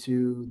baked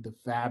into the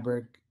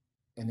fabric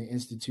and the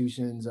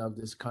institutions of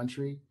this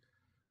country.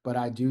 But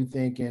I do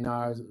think in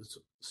our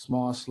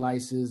small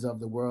slices of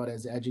the world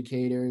as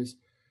educators,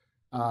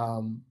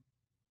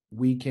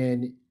 we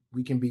can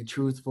be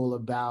truthful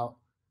about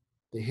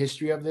the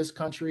history of this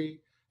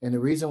country. And the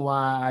reason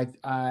why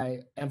I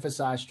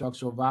emphasize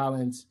structural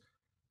violence,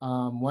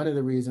 one of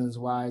the reasons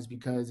why is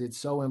because it's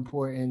so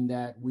important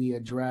that we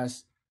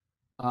address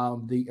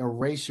the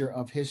erasure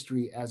of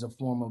history as a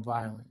form of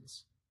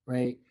violence,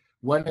 right?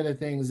 One of the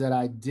things that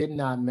I did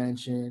not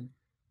mention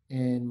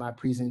in my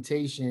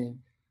presentation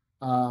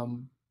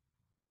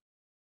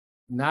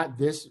not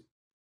this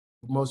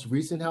most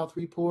recent health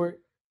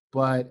report,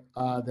 but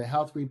the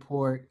health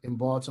report in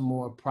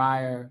Baltimore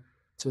prior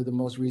to the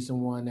most recent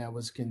one that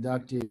was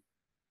conducted.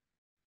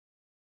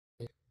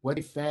 What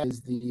they found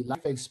is the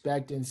life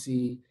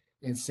expectancy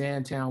in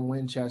Sandtown,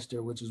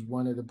 Winchester, which is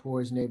one of the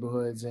poorest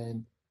neighborhoods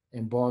in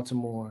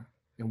Baltimore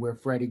and where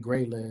Freddie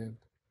Gray lived,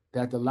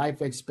 that the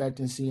life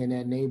expectancy in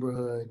that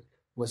neighborhood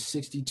was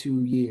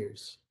 62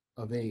 years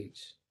of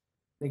age.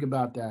 Think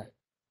about that.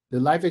 The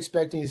life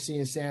expectancy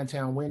in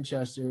Sandtown,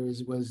 Winchester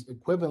was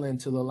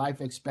equivalent to the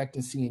life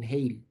expectancy in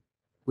Haiti,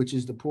 which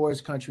is the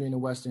poorest country in the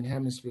Western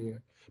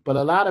Hemisphere. But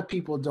a lot of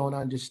people don't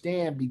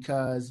understand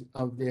because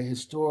of the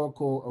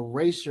historical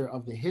erasure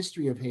of the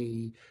history of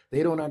Haiti.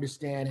 They don't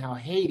understand how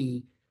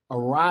Haiti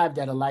arrived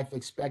at a life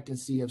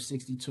expectancy of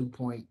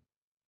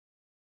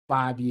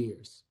 62.5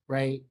 years,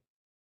 right?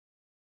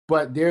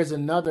 But there's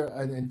an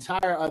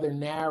entire other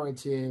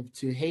narrative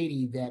to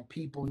Haiti that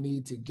people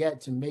need to get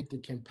to make the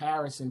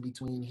comparison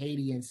between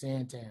Haiti and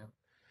Sandtown.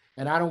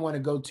 And I don't want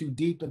to go too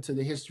deep into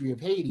the history of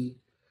Haiti,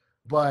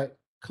 but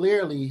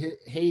clearly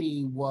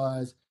Haiti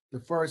was the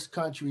first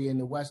country in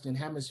the Western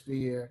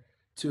Hemisphere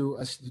to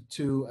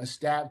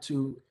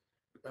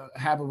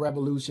have a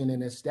revolution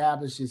and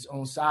establish its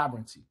own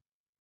sovereignty,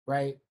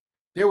 right?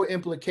 There were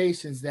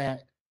implications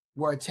that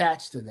were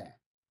attached to that,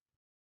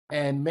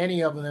 and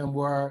many of them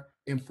were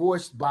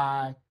enforced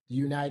by the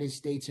United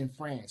States and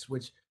France,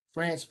 which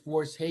France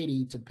forced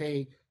Haiti to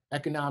pay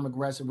economic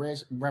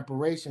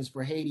reparations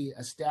for Haiti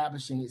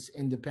establishing its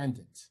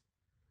independence,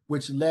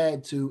 which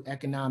led to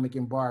economic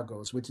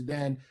embargoes, which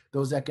then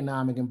those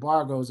economic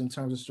embargoes in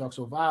terms of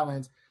structural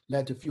violence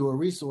led to fewer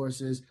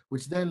resources,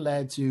 which then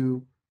led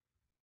to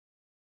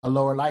a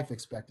lower life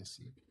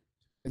expectancy.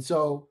 And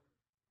so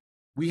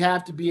we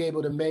have to be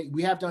able to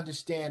we have to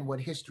understand what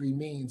history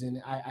means. And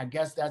I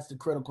guess that's the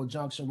critical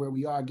junction where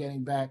we are,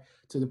 getting back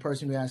to the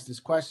person who asked this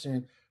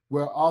question,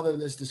 where all of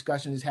this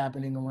discussion is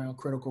happening around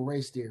critical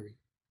race theory,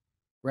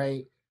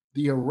 right?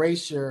 The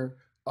erasure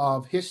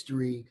of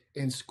history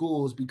in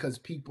schools because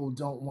people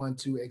don't want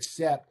to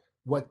accept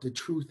what the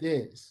truth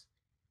is,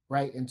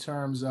 right, in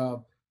terms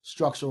of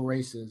structural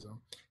racism.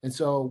 And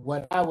so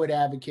what I would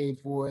advocate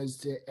for is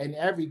to, in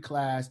every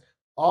class,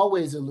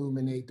 always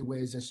illuminate the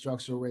ways that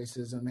structural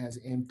racism has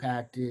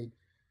impacted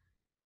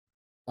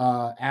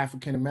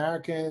African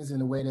Americans, in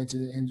the way that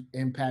it's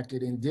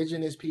impacted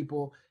indigenous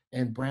people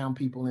and brown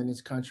people in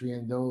this country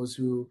and those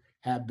who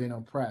have been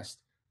oppressed.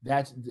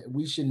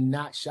 We should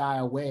not shy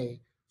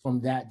away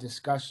from that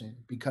discussion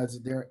because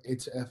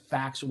it's a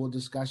factual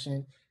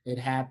discussion. It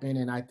happened,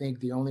 and I think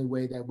the only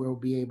way that we'll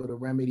be able to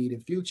remedy the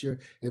future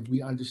is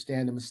we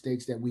understand the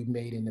mistakes that we've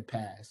made in the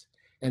past,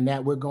 and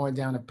that we're going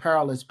down a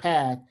perilous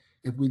path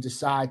if we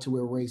decide to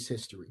erase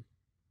history.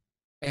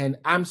 And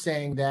I'm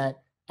saying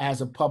that as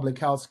a public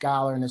health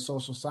scholar and a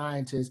social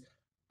scientist,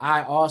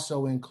 I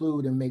also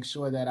include and make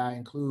sure that I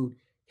include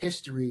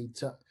history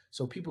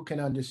so people can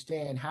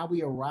understand how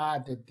we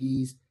arrived at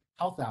these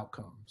health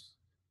outcomes.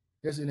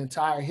 There's an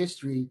entire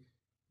history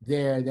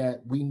there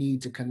that we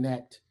need to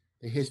connect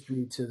the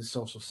history to the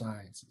social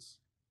sciences.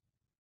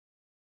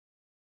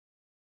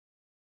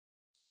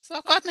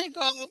 So Courtney,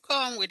 go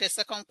on with the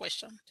second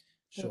question.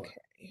 Sure.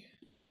 Okay.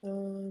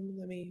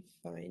 Let me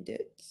find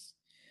it.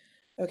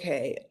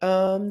 Okay.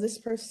 This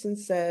person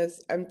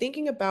says, I'm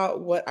thinking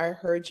about what I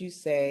heard you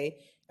say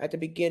at the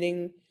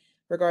beginning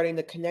regarding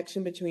the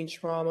connection between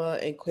trauma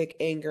and quick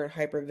anger and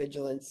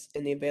hypervigilance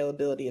and the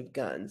availability of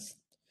guns.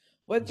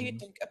 What do you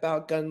think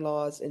about gun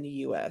laws in the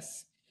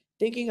US?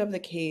 Thinking of the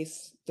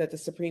case that the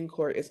Supreme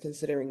Court is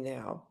considering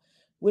now,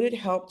 would it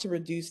help to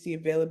reduce the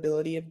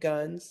availability of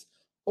guns,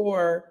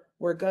 or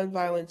were gun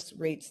violence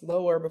rates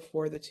lower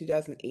before the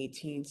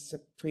 2018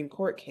 Supreme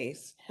Court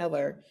case,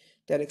 Heller,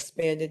 that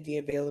expanded the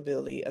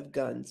availability of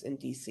guns in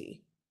DC?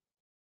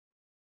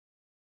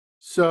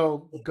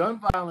 So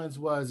gun violence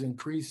was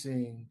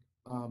increasing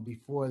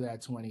before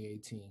that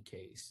 2018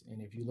 case.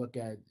 And if you look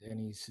at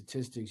any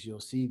statistics, you'll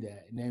see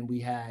that. And then we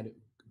had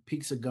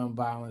peaks of gun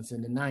violence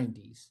in the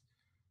 90s,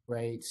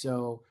 right?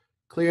 So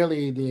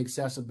clearly the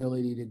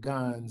accessibility to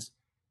guns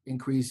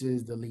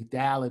increases the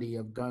lethality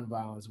of gun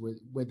violence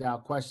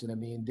without question. I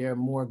mean, there are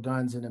more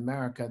guns in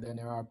America than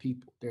there are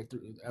people.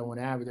 On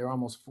average, there are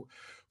almost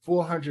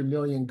 400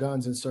 million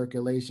guns in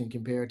circulation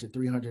compared to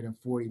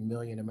 340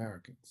 million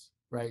Americans,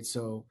 right?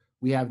 So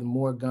we have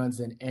more guns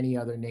than any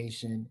other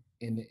nation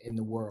in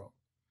the world.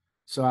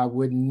 So I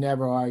would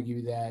never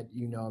argue that,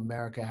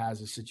 America has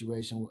a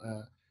situation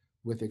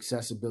with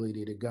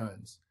accessibility to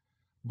guns.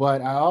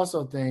 But I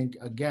also think,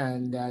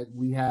 again, that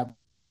we have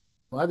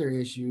other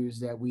issues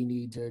that we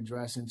need to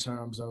address in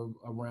terms of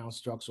around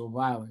structural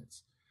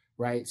violence,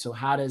 right? So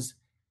how does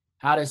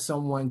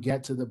someone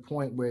get to the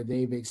point where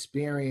they've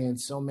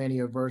experienced so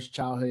many adverse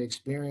childhood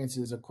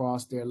experiences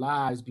across their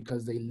lives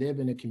because they live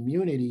in a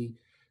community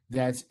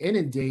that's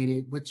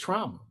inundated with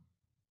trauma,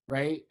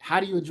 right?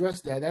 How do you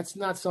address that? That's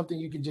not something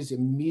you can just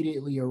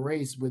immediately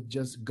erase with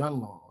just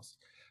gun laws.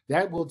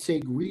 That will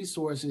take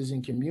resources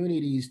and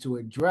communities to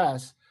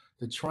address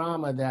the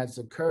trauma that's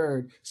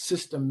occurred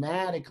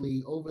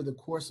systematically over the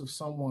course of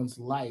someone's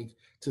life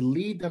to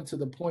lead them to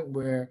the point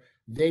where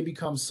they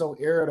become so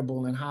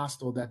irritable and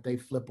hostile that they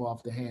flip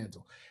off the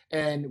handle.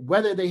 And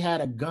whether they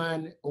had a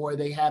gun or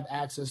they have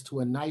access to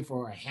a knife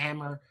or a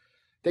hammer,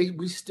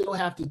 we still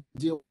have to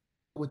deal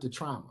with the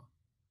trauma,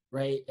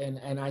 right?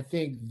 And I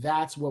think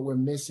that's what we're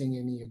missing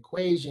in the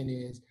equation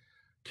is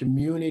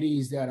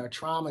communities that are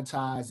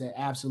traumatized that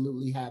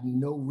absolutely have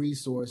no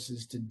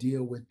resources to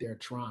deal with their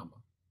trauma.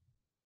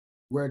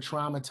 We're a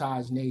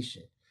traumatized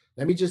nation.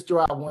 Let me just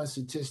throw out one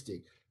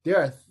statistic.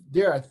 There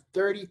are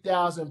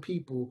 30,000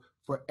 people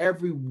for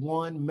every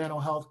one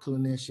mental health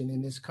clinician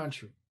in this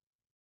country.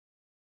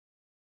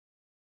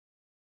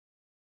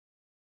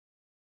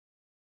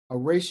 A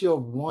ratio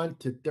of 1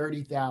 to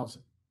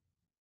 30,000.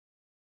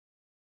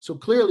 So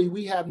clearly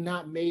we have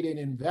not made an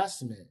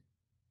investment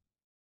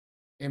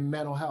in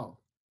mental health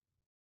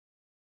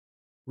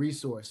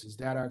resources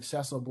that are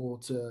accessible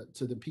to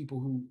the people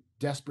who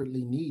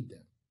desperately need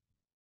them.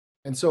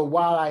 And so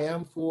while I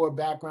am for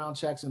background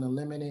checks and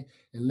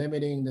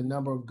limiting the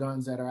number of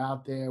guns that are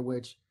out there,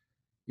 which,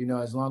 you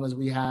know, as long as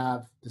we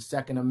have the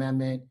Second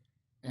Amendment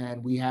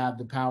and we have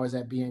the powers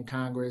that be in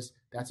Congress,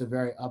 that's a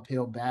very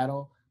uphill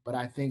battle. But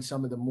I think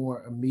some of the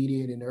more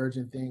immediate and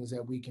urgent things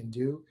that we can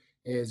do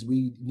is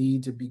we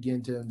need to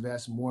begin to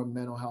invest more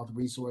mental health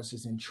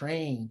resources and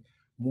train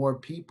more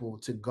people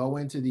to go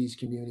into these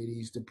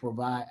communities to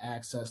provide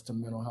access to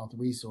mental health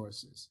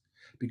resources.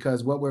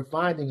 Because what we're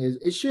finding is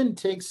it shouldn't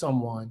take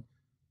someone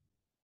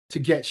to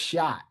get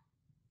shot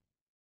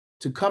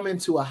to come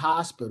into a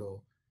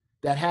hospital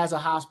that has a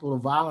hospital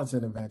violence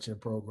intervention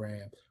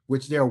program,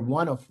 which there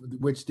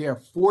are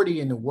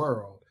 40 in the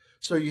world.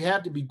 So you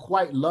have to be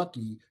quite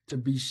lucky to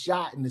be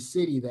shot in the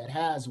city that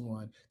has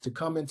one to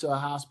come into a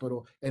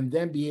hospital and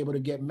then be able to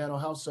get mental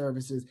health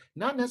services,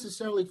 not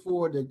necessarily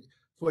for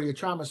your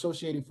trauma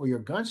associated for your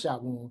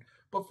gunshot wound,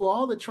 but for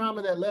all the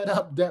trauma that led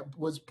up that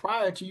was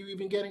prior to you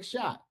even getting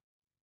shot.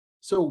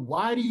 So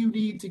why do you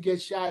need to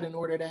get shot in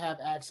order to have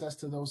access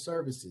to those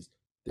services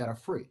that are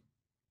free?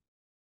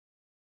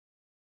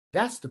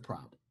 That's the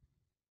problem.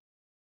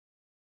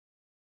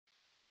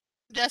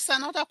 There's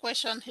another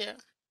question here.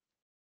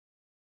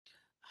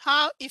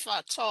 How, if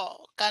at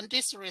all, can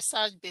this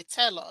research be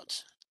tailored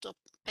to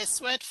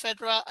persuade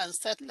federal and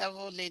state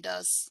level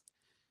leaders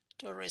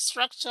to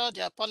restructure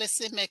their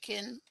policy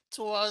making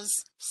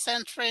towards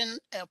centering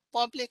a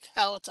public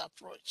health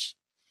approach?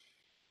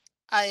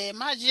 I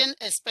imagine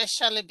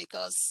especially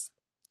because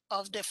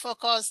of the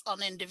focus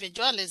on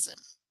individualism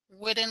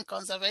within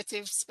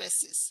conservative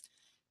spaces,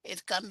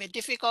 it can be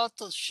difficult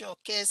to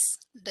showcase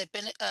the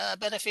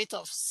benefit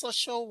of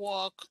social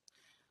work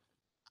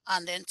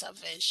and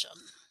intervention.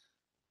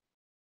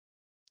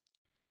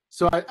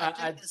 So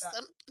I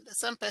the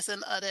same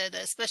person added,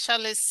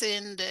 especially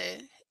seeing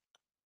the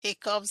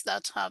hiccups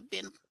that have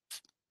been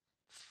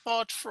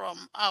fought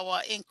from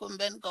our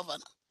incumbent governor.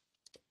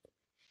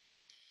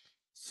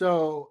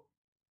 So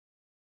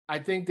I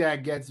think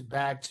that gets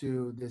back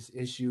to this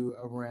issue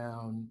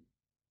around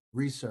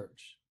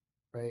research,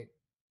 right?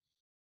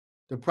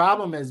 The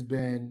problem has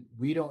been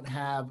we don't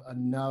have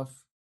enough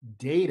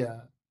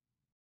data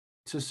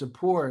to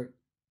support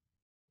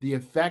the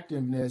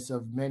effectiveness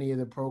of many of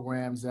the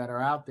programs that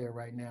are out there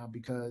right now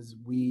because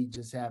we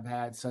just have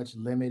had such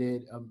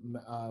limited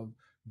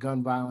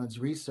gun violence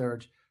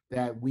research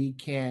that we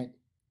can't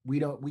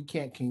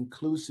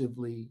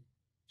conclusively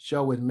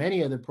show with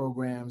many of the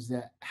programs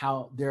that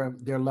how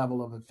their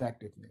level of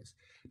effectiveness.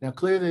 Now,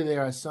 clearly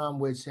there are some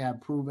which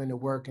have proven to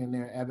work and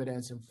they're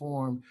evidence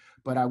informed,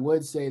 but I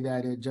would say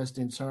that just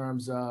in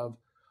terms of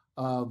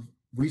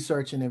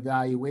research and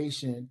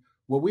evaluation,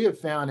 what we have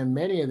found in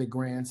many of the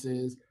grants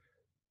is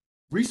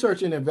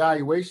research and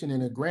evaluation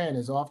in a grant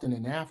is often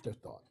an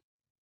afterthought.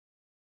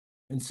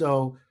 And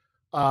so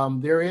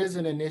there is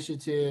an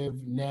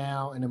initiative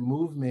now and a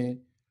movement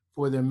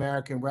for the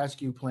American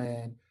Rescue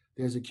Plan.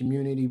 There's a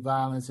community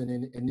violence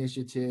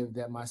initiative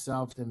that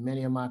myself and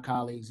many of my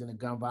colleagues in the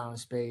gun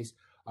violence space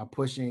are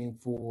pushing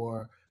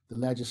for the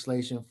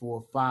legislation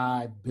for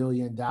 $5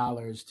 billion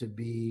to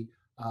be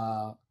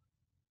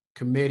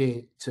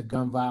committed to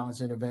gun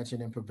violence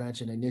intervention and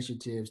prevention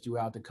initiatives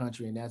throughout the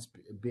country. And that's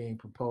being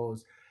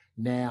proposed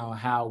now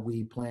how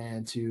we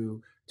plan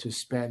to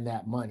spend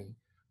that money.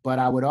 But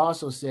I would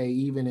also say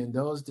even in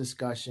those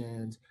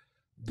discussions,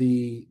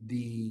 the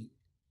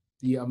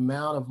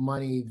amount of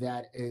money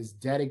that is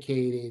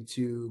dedicated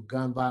to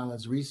gun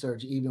violence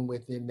research, even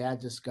within that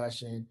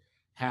discussion,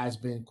 has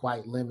been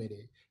quite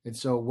limited. And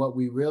so what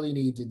we really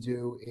need to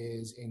do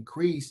is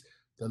increase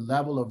the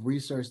level of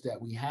research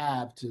that we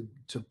have to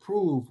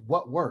prove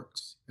what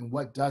works and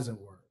what doesn't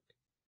work.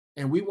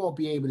 And we won't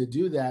be able to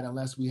do that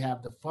unless we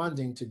have the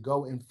funding to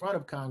go in front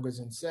of Congress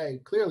and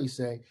clearly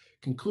say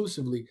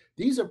conclusively,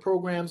 these are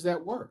programs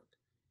that work.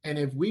 And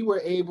if we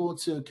were able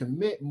to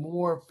commit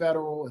more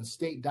federal and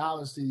state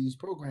dollars to these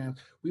programs,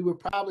 we would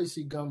probably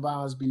see gun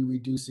violence be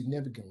reduced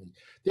significantly.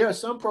 There are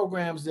some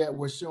programs that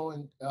were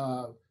showing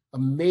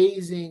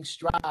amazing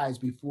strides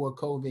before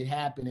COVID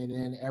happened, and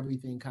then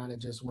everything kind of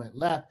just went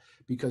left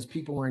because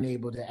people weren't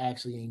able to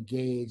actually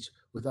engage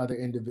with other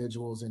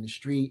individuals in the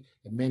street,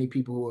 and many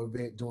people who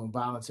were doing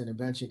violence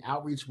intervention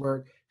outreach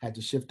work had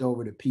to shift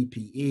over to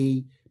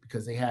PPE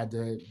because they had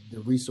the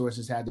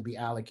resources had to be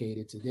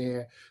allocated to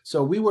there.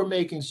 So we were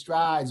making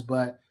strides,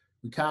 but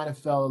we kind of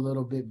fell a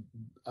little bit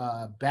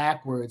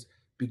backwards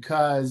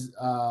because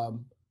of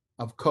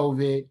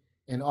COVID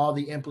and all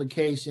the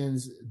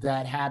implications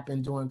that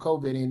happened during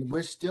COVID. And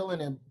we're still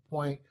in a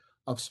point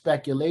of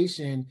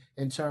speculation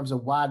in terms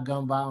of why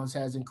gun violence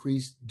has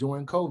increased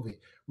during COVID.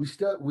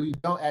 We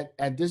don't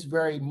at this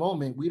very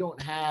moment, we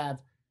don't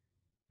have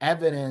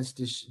evidence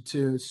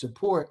to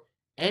support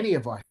any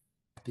of our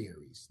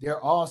theories.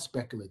 They're all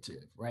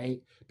speculative,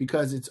 right?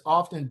 Because it's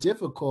often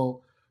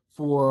difficult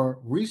for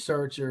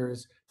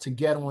researchers to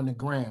get on the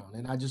ground.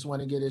 And I just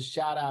want to give a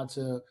shout out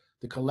to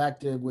the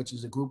collective, which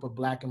is a group of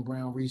Black and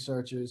brown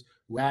researchers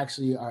who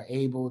actually are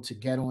able to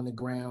get on the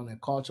ground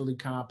and culturally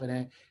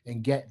competent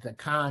and get the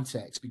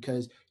context,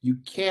 because you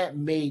can't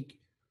make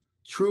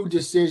true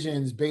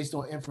decisions based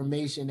on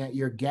information that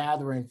you're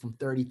gathering from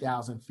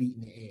 30,000 feet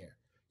in the air.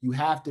 You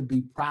have to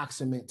be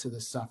proximate to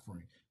the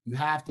suffering. You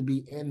have to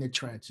be in the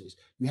trenches.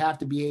 You have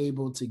to be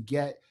able to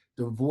get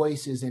the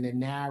voices and the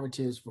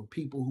narratives for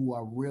people who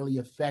are really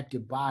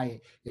affected by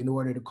it in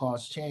order to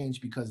cause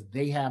change, because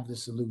they have the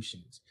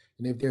solutions.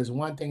 And if there's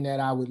one thing that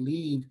I would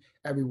leave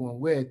everyone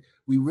with,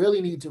 we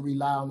really need to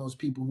rely on those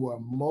people who are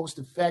most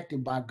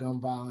affected by gun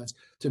violence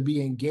to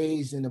be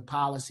engaged in the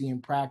policy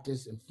and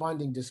practice and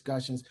funding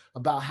discussions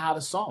about how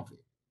to solve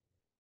it,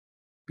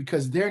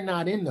 because they're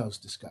not in those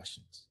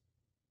discussions.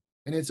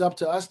 And it's up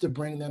to us to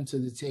bring them to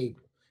the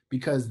table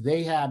because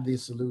they have the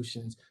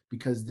solutions,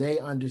 because they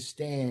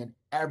understand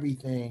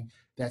everything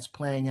that's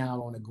playing out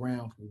on the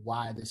ground for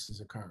why this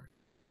is occurring.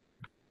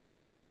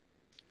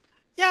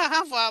 Yeah, I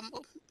have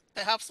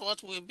perhaps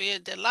what will be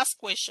the last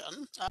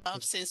question,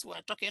 since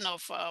we're talking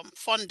of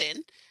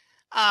funding.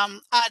 Are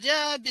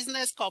there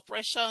business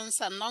corporations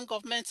and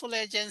non-governmental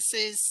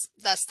agencies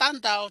that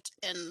stand out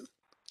in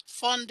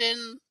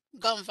funding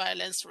gun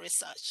violence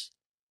research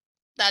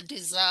that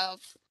deserve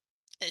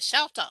a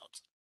shout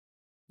out?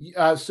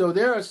 So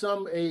there's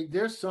some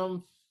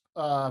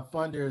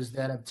funders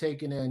that have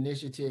taken the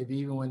initiative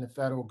even when the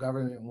federal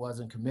government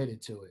wasn't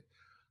committed to it.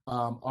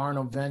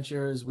 Arnold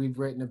Ventures, we've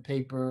written a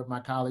paper,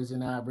 my colleagues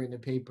and I have written a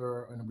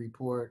paper and a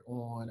report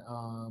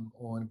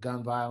on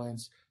gun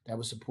violence that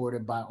was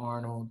supported by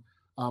Arnold.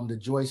 The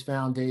Joyce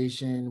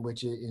Foundation,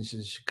 which is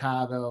in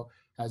Chicago,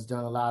 has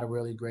done a lot of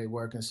really great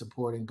work in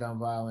supporting gun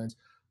violence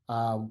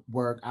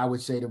work. I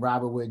would say the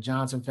Robert Wood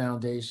Johnson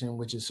Foundation,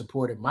 which has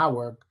supported my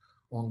work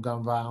on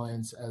gun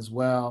violence as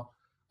well.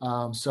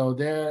 So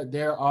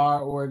there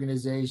are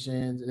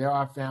organizations, there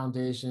are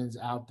foundations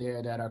out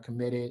there that are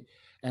committed,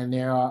 and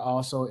there are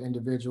also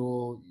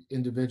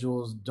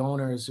individuals,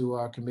 donors who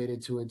are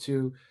committed to it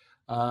too.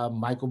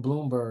 Michael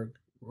Bloomberg,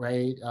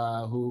 right,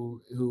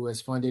 who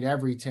has funded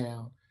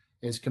Everytown,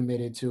 is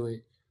committed to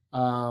it.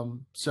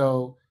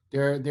 So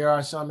there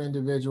are some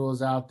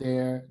individuals out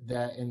there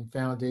that in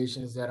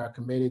foundations that are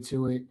committed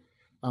to it,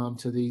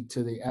 to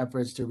the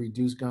efforts to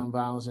reduce gun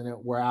violence, and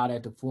we're out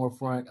at the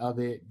forefront of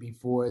it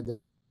before the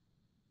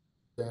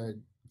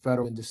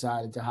federal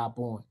decided to hop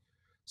on.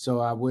 So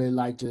I would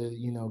like to,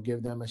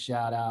 give them a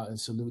shout out and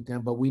salute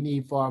them. But we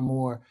need far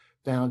more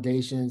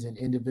foundations and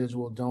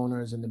individual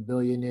donors and the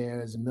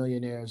billionaires and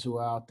millionaires who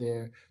are out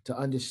there to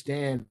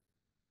understand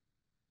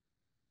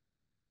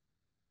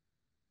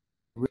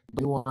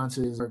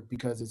nuances,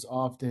 because it's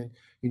often,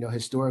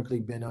 historically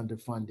been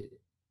underfunded.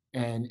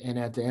 And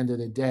at the end of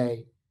the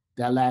day,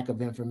 that lack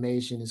of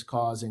information is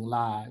causing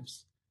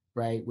lives,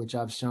 right? Which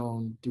I've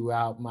shown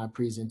throughout my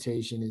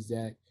presentation is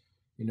that,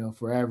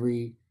 for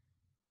every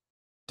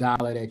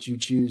dollar that you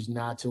choose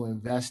not to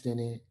invest in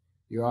it,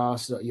 you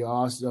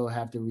also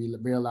have to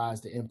realize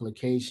the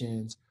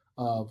implications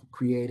of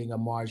creating a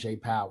Marge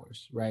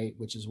Powers, right?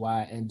 Which is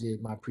why I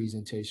ended my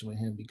presentation with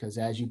him, because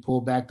as you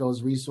pull back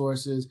those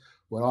resources,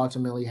 what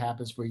ultimately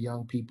happens for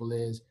young people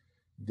is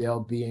they'll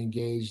be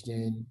engaged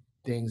in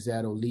things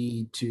that'll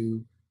lead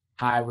to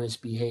high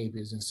risk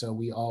behaviors. And so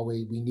we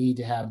need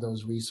to have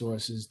those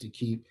resources to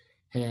keep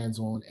hands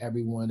on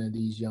every one of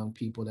these young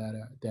people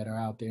that are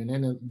out there. And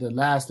then the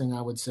last thing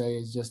I would say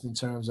is just in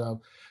terms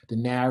of the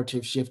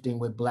narrative shifting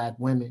with Black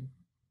women,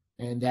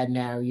 and that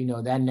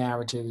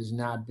narrative is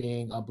not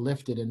being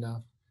uplifted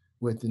enough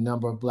with the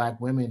number of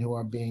Black women who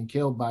are being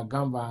killed by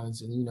gun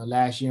violence. And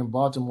last year in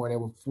Baltimore there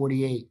were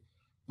 48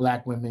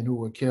 Black women who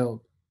were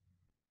killed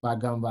by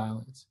gun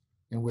violence,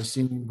 and we're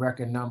seeing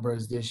record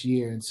numbers this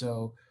year. And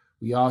so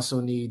we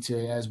also need to,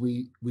 as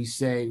we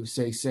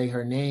say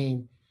her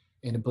name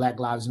in the Black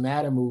Lives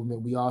Matter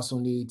movement, we also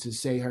need to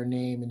say her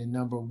name in the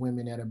number of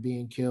women that are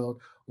being killed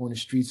on the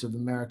streets of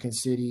American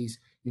cities,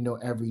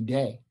 every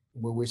day,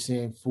 where we're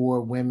seeing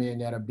 4 women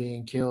that are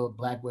being killed,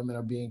 Black women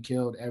are being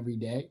killed every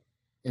day,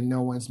 and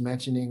no one's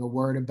mentioning a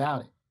word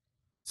about it.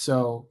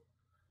 So,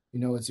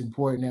 it's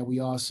important that we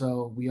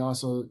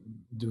also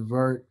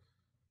divert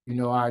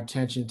our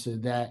attention to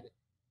that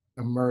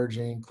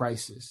emerging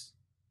crisis.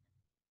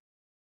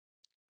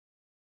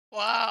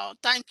 Wow,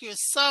 thank you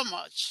so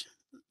much,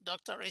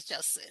 Dr.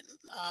 Richardson.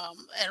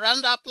 A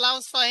round of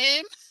applause for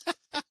him.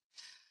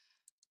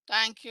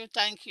 Thank you,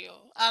 thank you.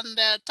 And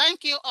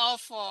thank you all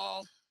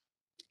for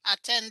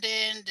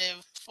attending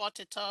the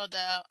 43rd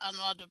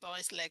annual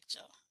Bois Lecture.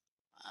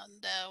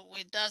 And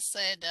with that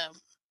said,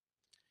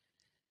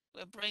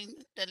 we bring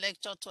the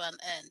lecture to an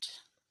end.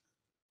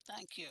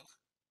 Thank you.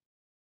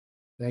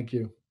 Thank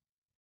you.